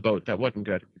got it on the boat, that wasn't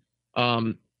good.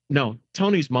 No,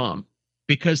 Tony's mom,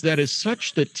 because that is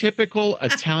such the typical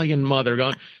Italian mother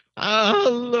going,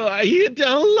 "Oh, you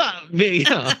don't love me."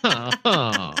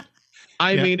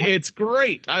 I mean, it's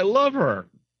great. I love her.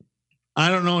 I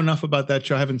don't know enough about that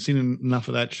show. I haven't seen enough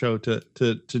of that show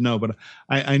to know, but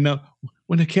I know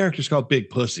when a character's called Big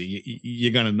Pussy,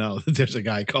 you're gonna know that there's a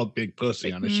guy called Big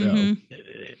Pussy on a show.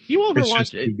 You ever It's watch?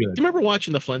 just Do too you good. remember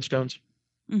watching the Flintstones?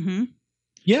 Mm-hmm.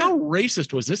 Yeah. How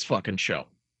racist was this fucking show?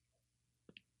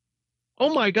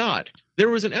 Oh my God. There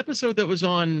was an episode that was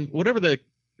on whatever the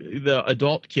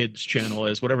adult kids channel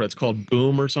is, whatever it's called,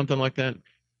 Boom or something like that.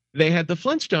 They had the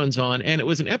Flintstones on, and it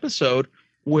was an episode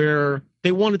where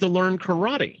they wanted to learn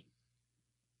karate.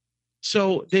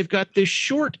 So they've got this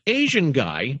short Asian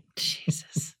guy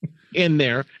Jesus. in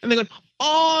there, and they go,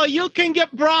 "Oh, you can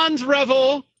get bronze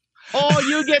revel. Oh,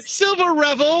 you get silver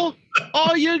revel.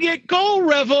 Oh, you get gold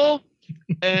revel."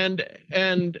 And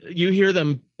you hear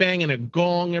them banging a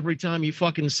gong every time he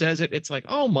fucking says it. It's like,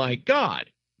 oh my God.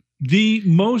 The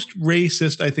most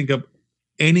racist, I think, of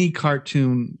any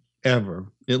cartoon ever,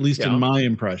 at least in my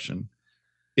impression,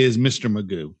 is Mr.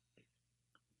 Magoo.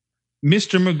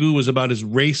 Mr. Magoo was about as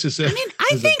racist as. I mean,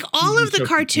 I think all of the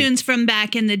cartoons from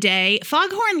back in the day,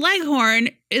 Foghorn Leghorn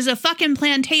is a fucking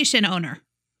plantation owner.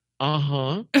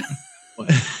 Uh-huh.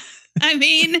 I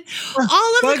mean,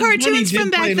 all of the cartoons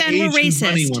from back then were racist.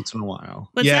 Bunny once in a while.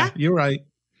 What's that? You're right.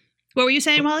 What were you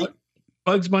saying, Wally?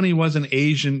 Bugs Bunny was an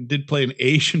Asian, did play an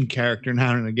Asian character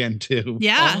now and again too.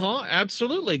 Yeah. Uh-huh.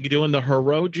 Absolutely. Doing the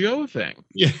Hero Joe thing.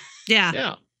 Yeah. Yeah.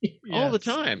 Yeah. All the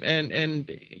time. And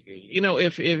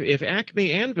if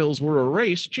Acme anvils were a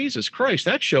race, Jesus Christ,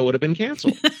 that show would have been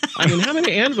canceled. I mean, how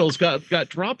many anvils got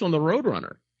dropped on the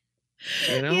Roadrunner?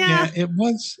 You know? Yeah. It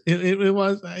was. You're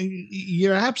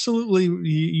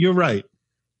right.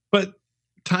 But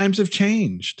times have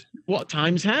changed. Well,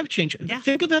 times have changed. Yeah.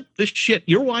 Think of that. The shit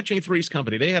you're watching. Three's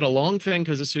Company. They had a long thing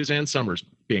because of Suzanne Summers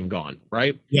being gone,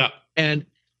 right? Yeah. And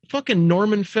fucking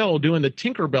Norman Fell doing the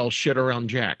Tinkerbell shit around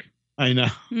Jack. I know.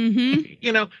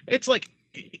 Mm-hmm. It's like,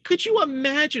 could you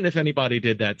imagine if anybody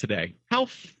did that today? How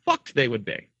fucked they would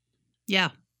be. Yeah.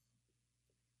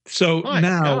 So My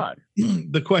now God.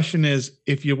 the question is,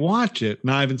 if you watch it,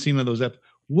 now I haven't seen one of those episodes,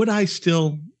 would I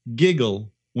still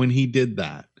giggle when he did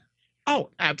that? Oh,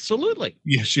 absolutely.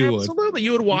 Yes, you would. Absolutely.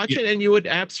 You would watch it and you would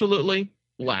absolutely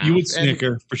laugh. You would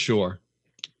snicker for sure.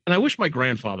 And I wish my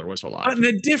grandfather was alive. But in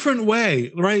a different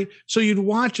way, right? So you'd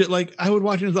watch it like I would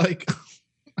watch it like,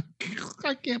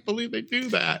 I can't believe they do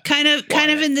that. Kind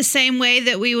of in the same way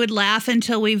that we would laugh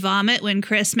until we vomit when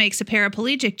Chris makes a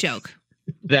paraplegic joke.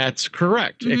 That's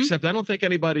correct. Mhm. Except I don't think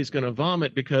anybody's going to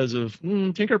vomit because of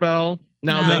Tinkerbell.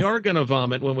 Now, No. they are going to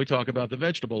vomit when we talk about the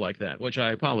vegetable like that, which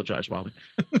I apologize, Wally.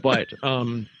 But,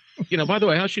 by the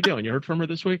way, how's she doing? You heard from her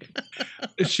this week?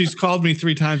 She's called me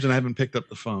 3 times and I haven't picked up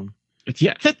the phone.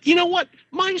 Yeah. You know what?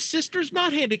 My sister's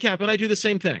not handicapped, and I do the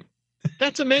same thing.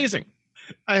 That's amazing.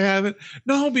 I haven't.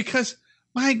 No, because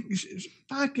my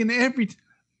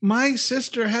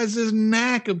sister has this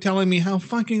knack of telling me how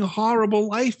fucking horrible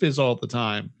life is all the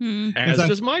time. As like,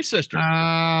 does my sister.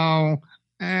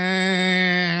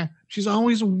 She's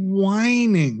always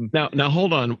whining. Now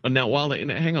hold on. Now, Wally,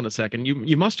 hang on a second.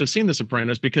 You must have seen The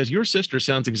Sopranos because your sister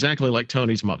sounds exactly like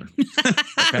Tony's mother.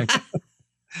 Okay.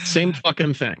 Same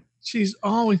fucking thing. She's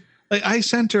always like, I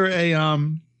sent her a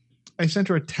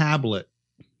tablet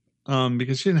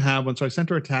because she didn't have one, so I sent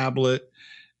her a tablet,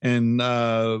 and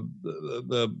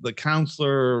the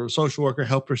counselor or social worker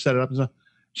helped her set it up. And so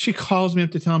she calls me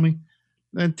up to tell me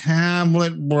the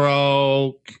tablet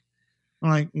broke. I'm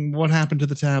like, what happened to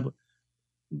the tablet?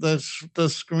 The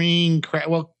screen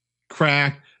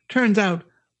cracked. Turns out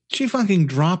she fucking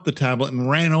dropped the tablet and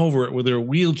ran over it with her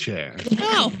wheelchair.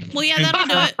 Oh, well, yeah, that'll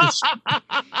do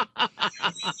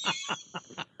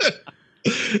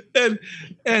it.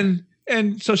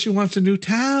 And so she wants a new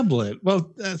tablet.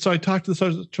 Well, so I talked to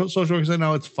the social worker and said,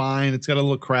 no, it's fine. It's got a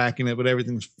little crack in it, but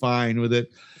everything's fine with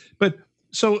it. But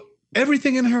so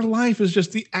everything in her life is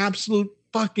just the absolute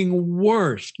fucking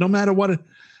worst, no matter what.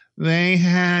 They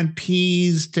had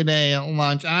peas today at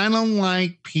lunch. I don't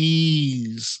like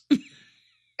peas.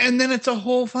 And then it's a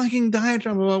whole fucking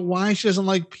diatribe about why she doesn't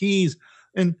like peas.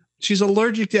 And she's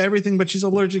allergic to everything, but she's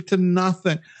allergic to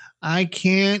nothing. I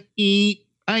can't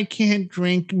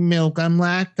drink milk. I'm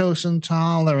lactose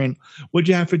intolerant. What'd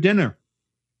you have for dinner?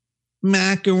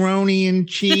 Macaroni and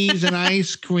cheese and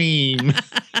ice cream.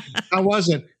 How was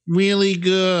it? Really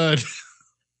good.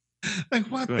 Like,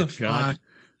 what Good the God. fuck?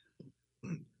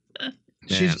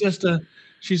 She's just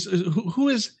who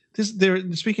is this?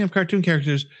 There, speaking of cartoon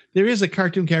characters, there is a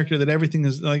cartoon character that everything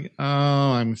is like, oh,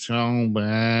 I'm so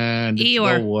bad. It's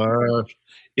Eeyore. the worst.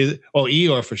 Is it? Oh,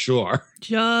 Eeyore for sure.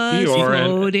 Just Eeyore and,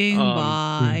 floating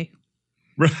by.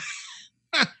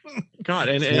 God,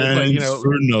 and Thanks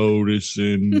for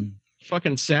noticing.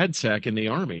 fucking sad sack in the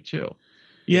army too.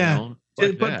 Yeah.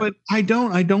 But I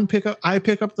don't pick up. I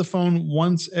pick up the phone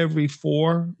once every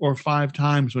 4 or 5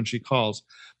 times when she calls,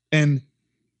 and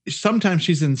sometimes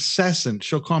she's incessant.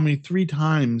 She'll call me 3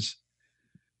 times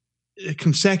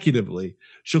consecutively.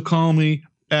 She'll call me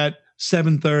at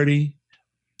 7:30,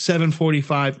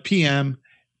 7:45 p.m.,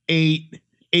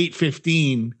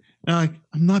 8:15. And I'm like,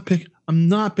 I'm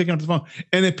not picking up the phone,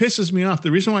 and it pisses me off.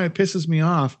 The reason why it pisses me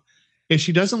off is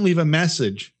she doesn't leave a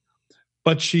message,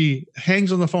 but she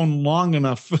hangs on the phone long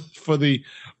enough for the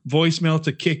voicemail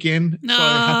to kick in. No. So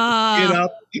I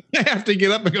have to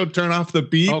get up and go turn off the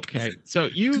beep. Okay, so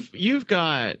you've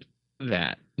got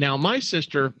that. Now, my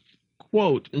sister,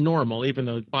 quote, normal, even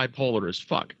though bipolar as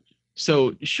fuck.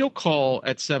 So she'll call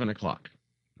at 7:00.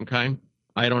 Okay,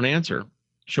 I don't answer.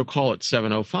 She'll call at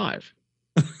 7:05.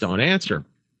 Don't answer.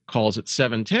 Calls at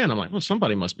 7:10. I'm like, well,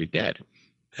 somebody must be dead.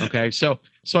 Okay, so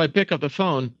I pick up the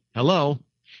phone. Hello.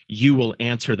 You will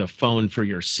answer the phone for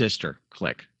your sister.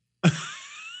 Click.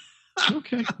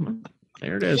 Okay.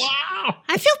 There it is. Wow.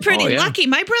 I feel pretty Oh, yeah. lucky.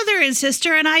 My brother and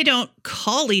sister and I don't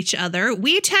call each other.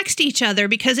 We text each other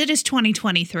because it is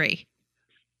 2023.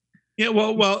 Yeah.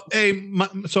 Well.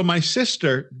 So my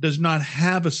sister does not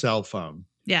have a cell phone,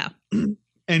 Yeah.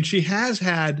 and she has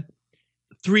had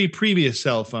 3 previous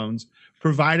cell phones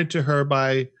provided to her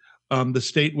by the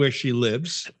state where she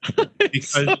lives.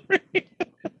 Because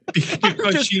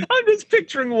because I'm just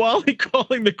picturing Wally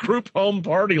calling the group home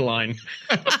party line.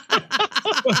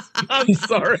 I'm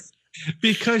sorry.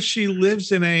 Because she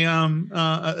lives in a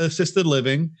assisted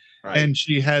living, Right. and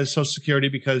she has Social Security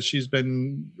because she's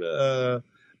been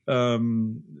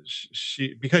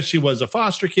because she was a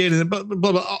foster kid, and blah,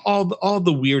 blah, blah, all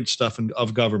the weird stuff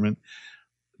of government.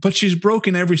 But she's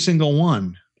broken every single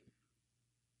one,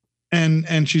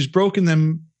 and she's broken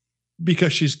them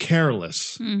because she's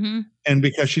careless, and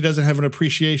because she doesn't have an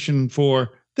appreciation for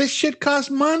this shit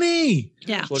costs money.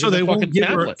 Yeah. So they won't give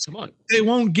her. Come on. They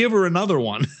won't give her another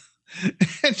one.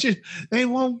 And they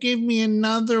won't give me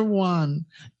another one.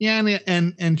 Yeah,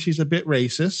 and she's a bit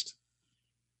racist.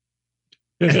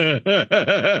 And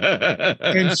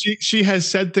she has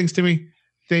said things to me.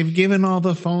 They've given all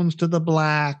the phones to the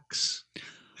blacks.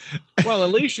 Well,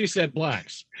 at least she said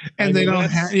blacks. And they don't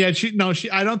have. Yeah,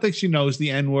 I don't think she knows the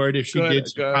N-word. If she did,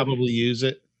 she'd probably use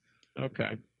it.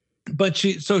 Okay. But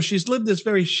she's lived this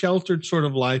very sheltered sort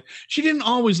of life. She didn't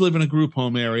always live in a group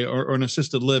home area or an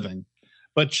assisted living.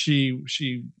 But she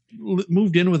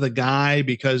moved in with a guy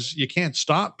because you can't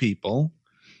stop people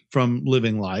from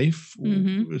living life.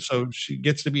 So she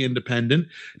gets to be independent.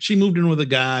 She moved in with a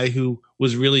guy who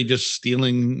was really just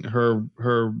stealing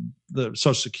the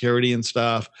Social Security and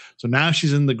stuff. So now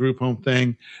she's in the group home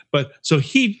thing. But so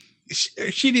she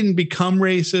didn't become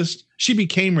racist. She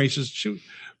became racist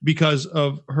because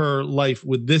of her life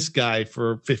with this guy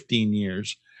for 15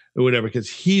 years or whatever, because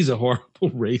he's a horrible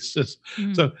racist.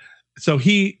 So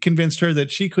he convinced her that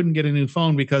she couldn't get a new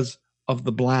phone because of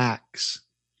the blacks.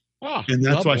 Oh, and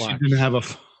that's why she didn't have a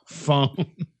phone.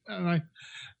 And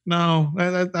no,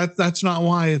 that's not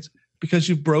why. It's because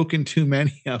you've broken too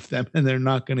many of them and they're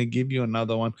not going to give you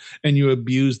another one. And you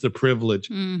abuse the privilege.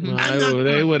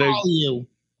 They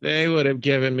would have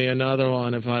given me another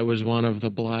one if I was one of the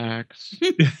blacks.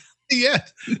 Yeah,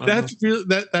 that's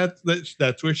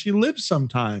where she lives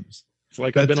sometimes. It's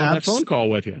like I've been on that phone call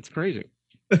with you. It's crazy.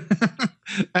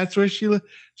 That's where she lives.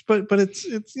 But it's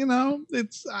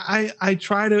I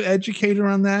try to educate her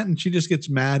on that, and she just gets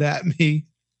mad at me.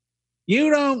 You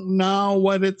don't know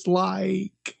what it's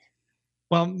like.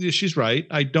 Well, she's right.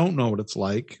 I don't know what it's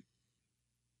like.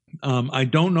 I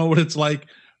don't know what it's like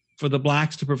for the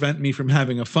blacks to prevent me from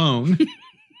having a phone.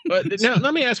 But now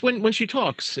let me ask: when she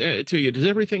talks to you, does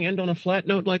everything end on a flat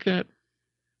note like that?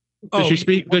 Does she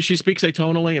speak? Does she speak say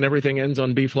tonally, and everything ends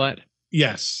on B flat?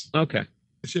 Yes. Okay.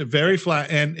 She's very flat,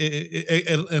 and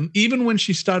even when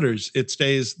she stutters, it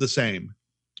stays the same.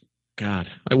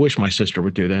 God, I wish my sister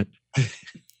would do that.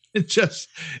 It just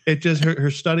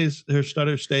her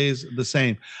stutter stays the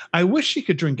same. I wish she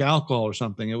could drink alcohol or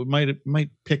something. It might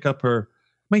pick up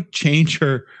might change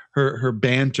her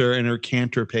banter and her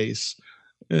canter pace.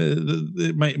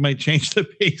 It might change the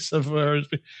pace of hers,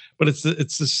 but it's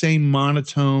the same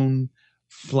monotone,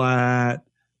 flat.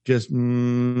 Just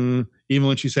even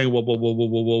when she's saying whoa,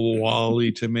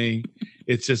 Wally to me,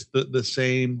 it's just the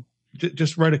same,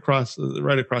 just right across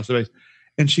the base.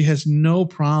 And she has no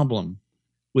problem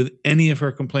with any of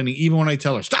her complaining, even when I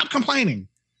tell her, stop complaining.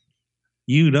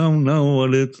 You don't know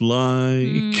what it's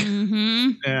like.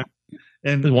 Yeah.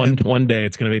 And one day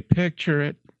it's going to be picture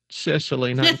it,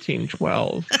 Sicily,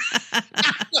 1912.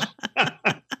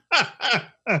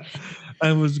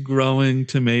 I was growing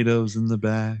tomatoes in the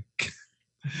back.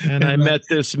 And I met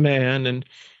this man, and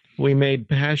we made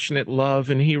passionate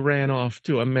love, and he ran off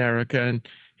to America, and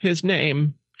his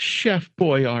name, Chef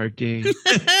Boyardee.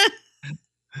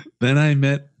 Then I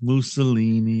met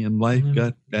Mussolini, and life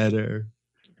got better.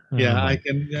 Yeah, I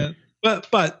can.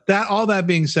 But that all that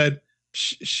being said,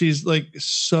 she's like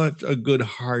such a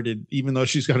good-hearted, even though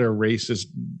she's got her racist,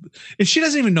 and she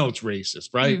doesn't even know it's racist,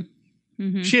 right?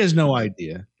 She has no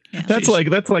idea. Yeah. That's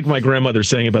like my grandmother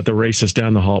saying about the racist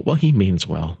down the hall. Well, he means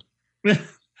well.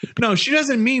 No, she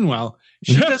doesn't mean well.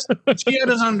 She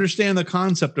doesn't understand the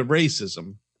concept of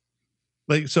racism.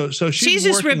 Like so she's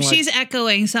just she's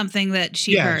echoing something that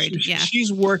she heard.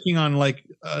 She's working on like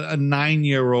a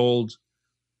 9-year-old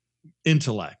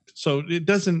intellect. So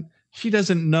she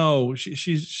doesn't know.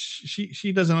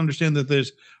 She doesn't understand that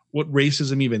there's what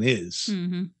racism even is.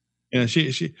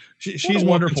 She's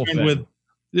wonderful with.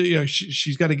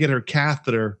 She's got to get her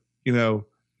catheter,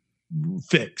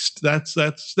 fixed.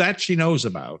 That she knows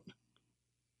about.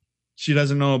 She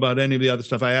doesn't know about any of the other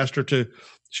stuff. I asked her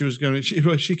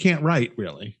she can't write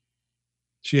really.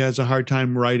 She has a hard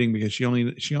time writing because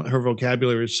her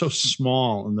vocabulary is so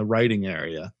small in the writing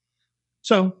area.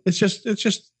 So it's just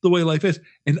the way life is.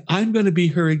 And I'm going to be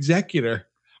her executor.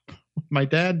 My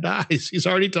dad dies. He's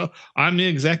already told I'm the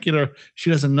executor. She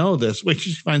doesn't know this. Wait,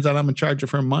 she finds out I'm in charge of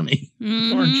her money.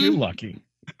 Aren't you lucky?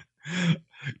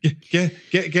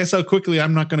 Guess how quickly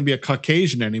I'm not going to be a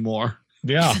Caucasian anymore.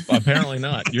 Yeah, apparently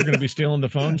not. You're going to be stealing the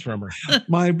phones from her.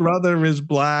 My brother is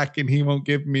black and he won't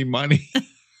give me money.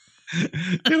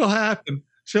 It'll happen.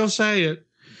 She'll say it.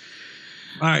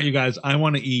 All right, you guys, I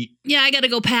want to eat. Yeah, I got to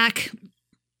go pack.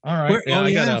 All right.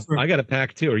 I got to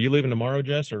pack too. Are you leaving tomorrow,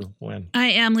 Jess, or when? I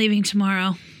am leaving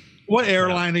tomorrow. What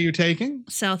airline are you taking?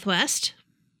 Southwest.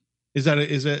 Is that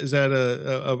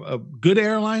a good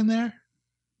airline there?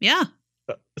 Yeah.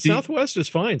 Southwest is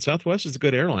fine. Southwest is a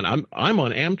good airline. I'm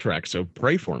on Amtrak, so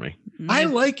pray for me. I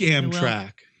like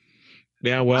Amtrak.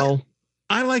 Yeah, well,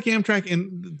 I like Amtrak,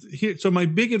 and here. So my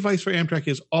big advice for Amtrak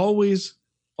is always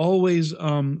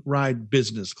ride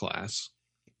business class,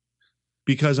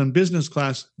 because on business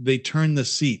class they turn the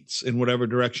seats in whatever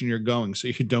direction you're going, so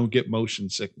you don't get motion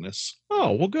sickness.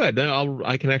 Oh well, good. Then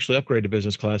I can actually upgrade to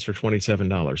business class for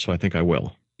 $27, so I think I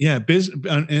will. Yeah,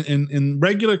 in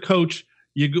regular coach.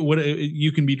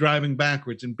 You can be driving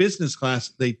backwards. In business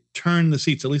class, they turn the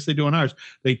seats. At least they do on ours.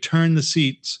 They turn the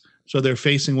seats so they're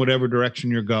facing whatever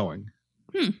direction you're going.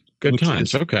 Good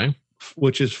times. Okay.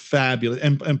 Which is fabulous.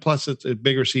 And plus, it's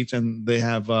bigger seats, and they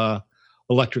have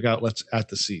electric outlets at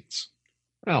the seats.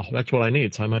 Well, that's what I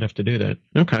need, so I might have to do that.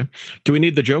 Okay. Do we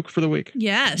need the joke for the week?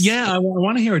 Yes. Yeah, I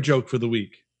want to hear a joke for the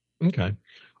week. Okay.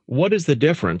 What is the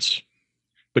difference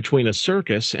between a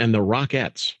circus and the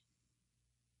Rockettes?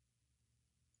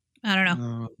 I don't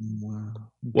know.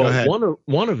 Well,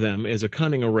 one of them is a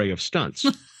cunning array of stunts.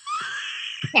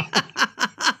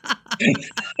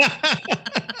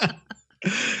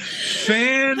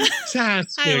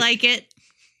 Fantastic. I like it.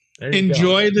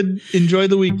 Enjoy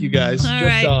the week, you guys. All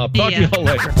right. Talk to y'all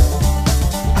later.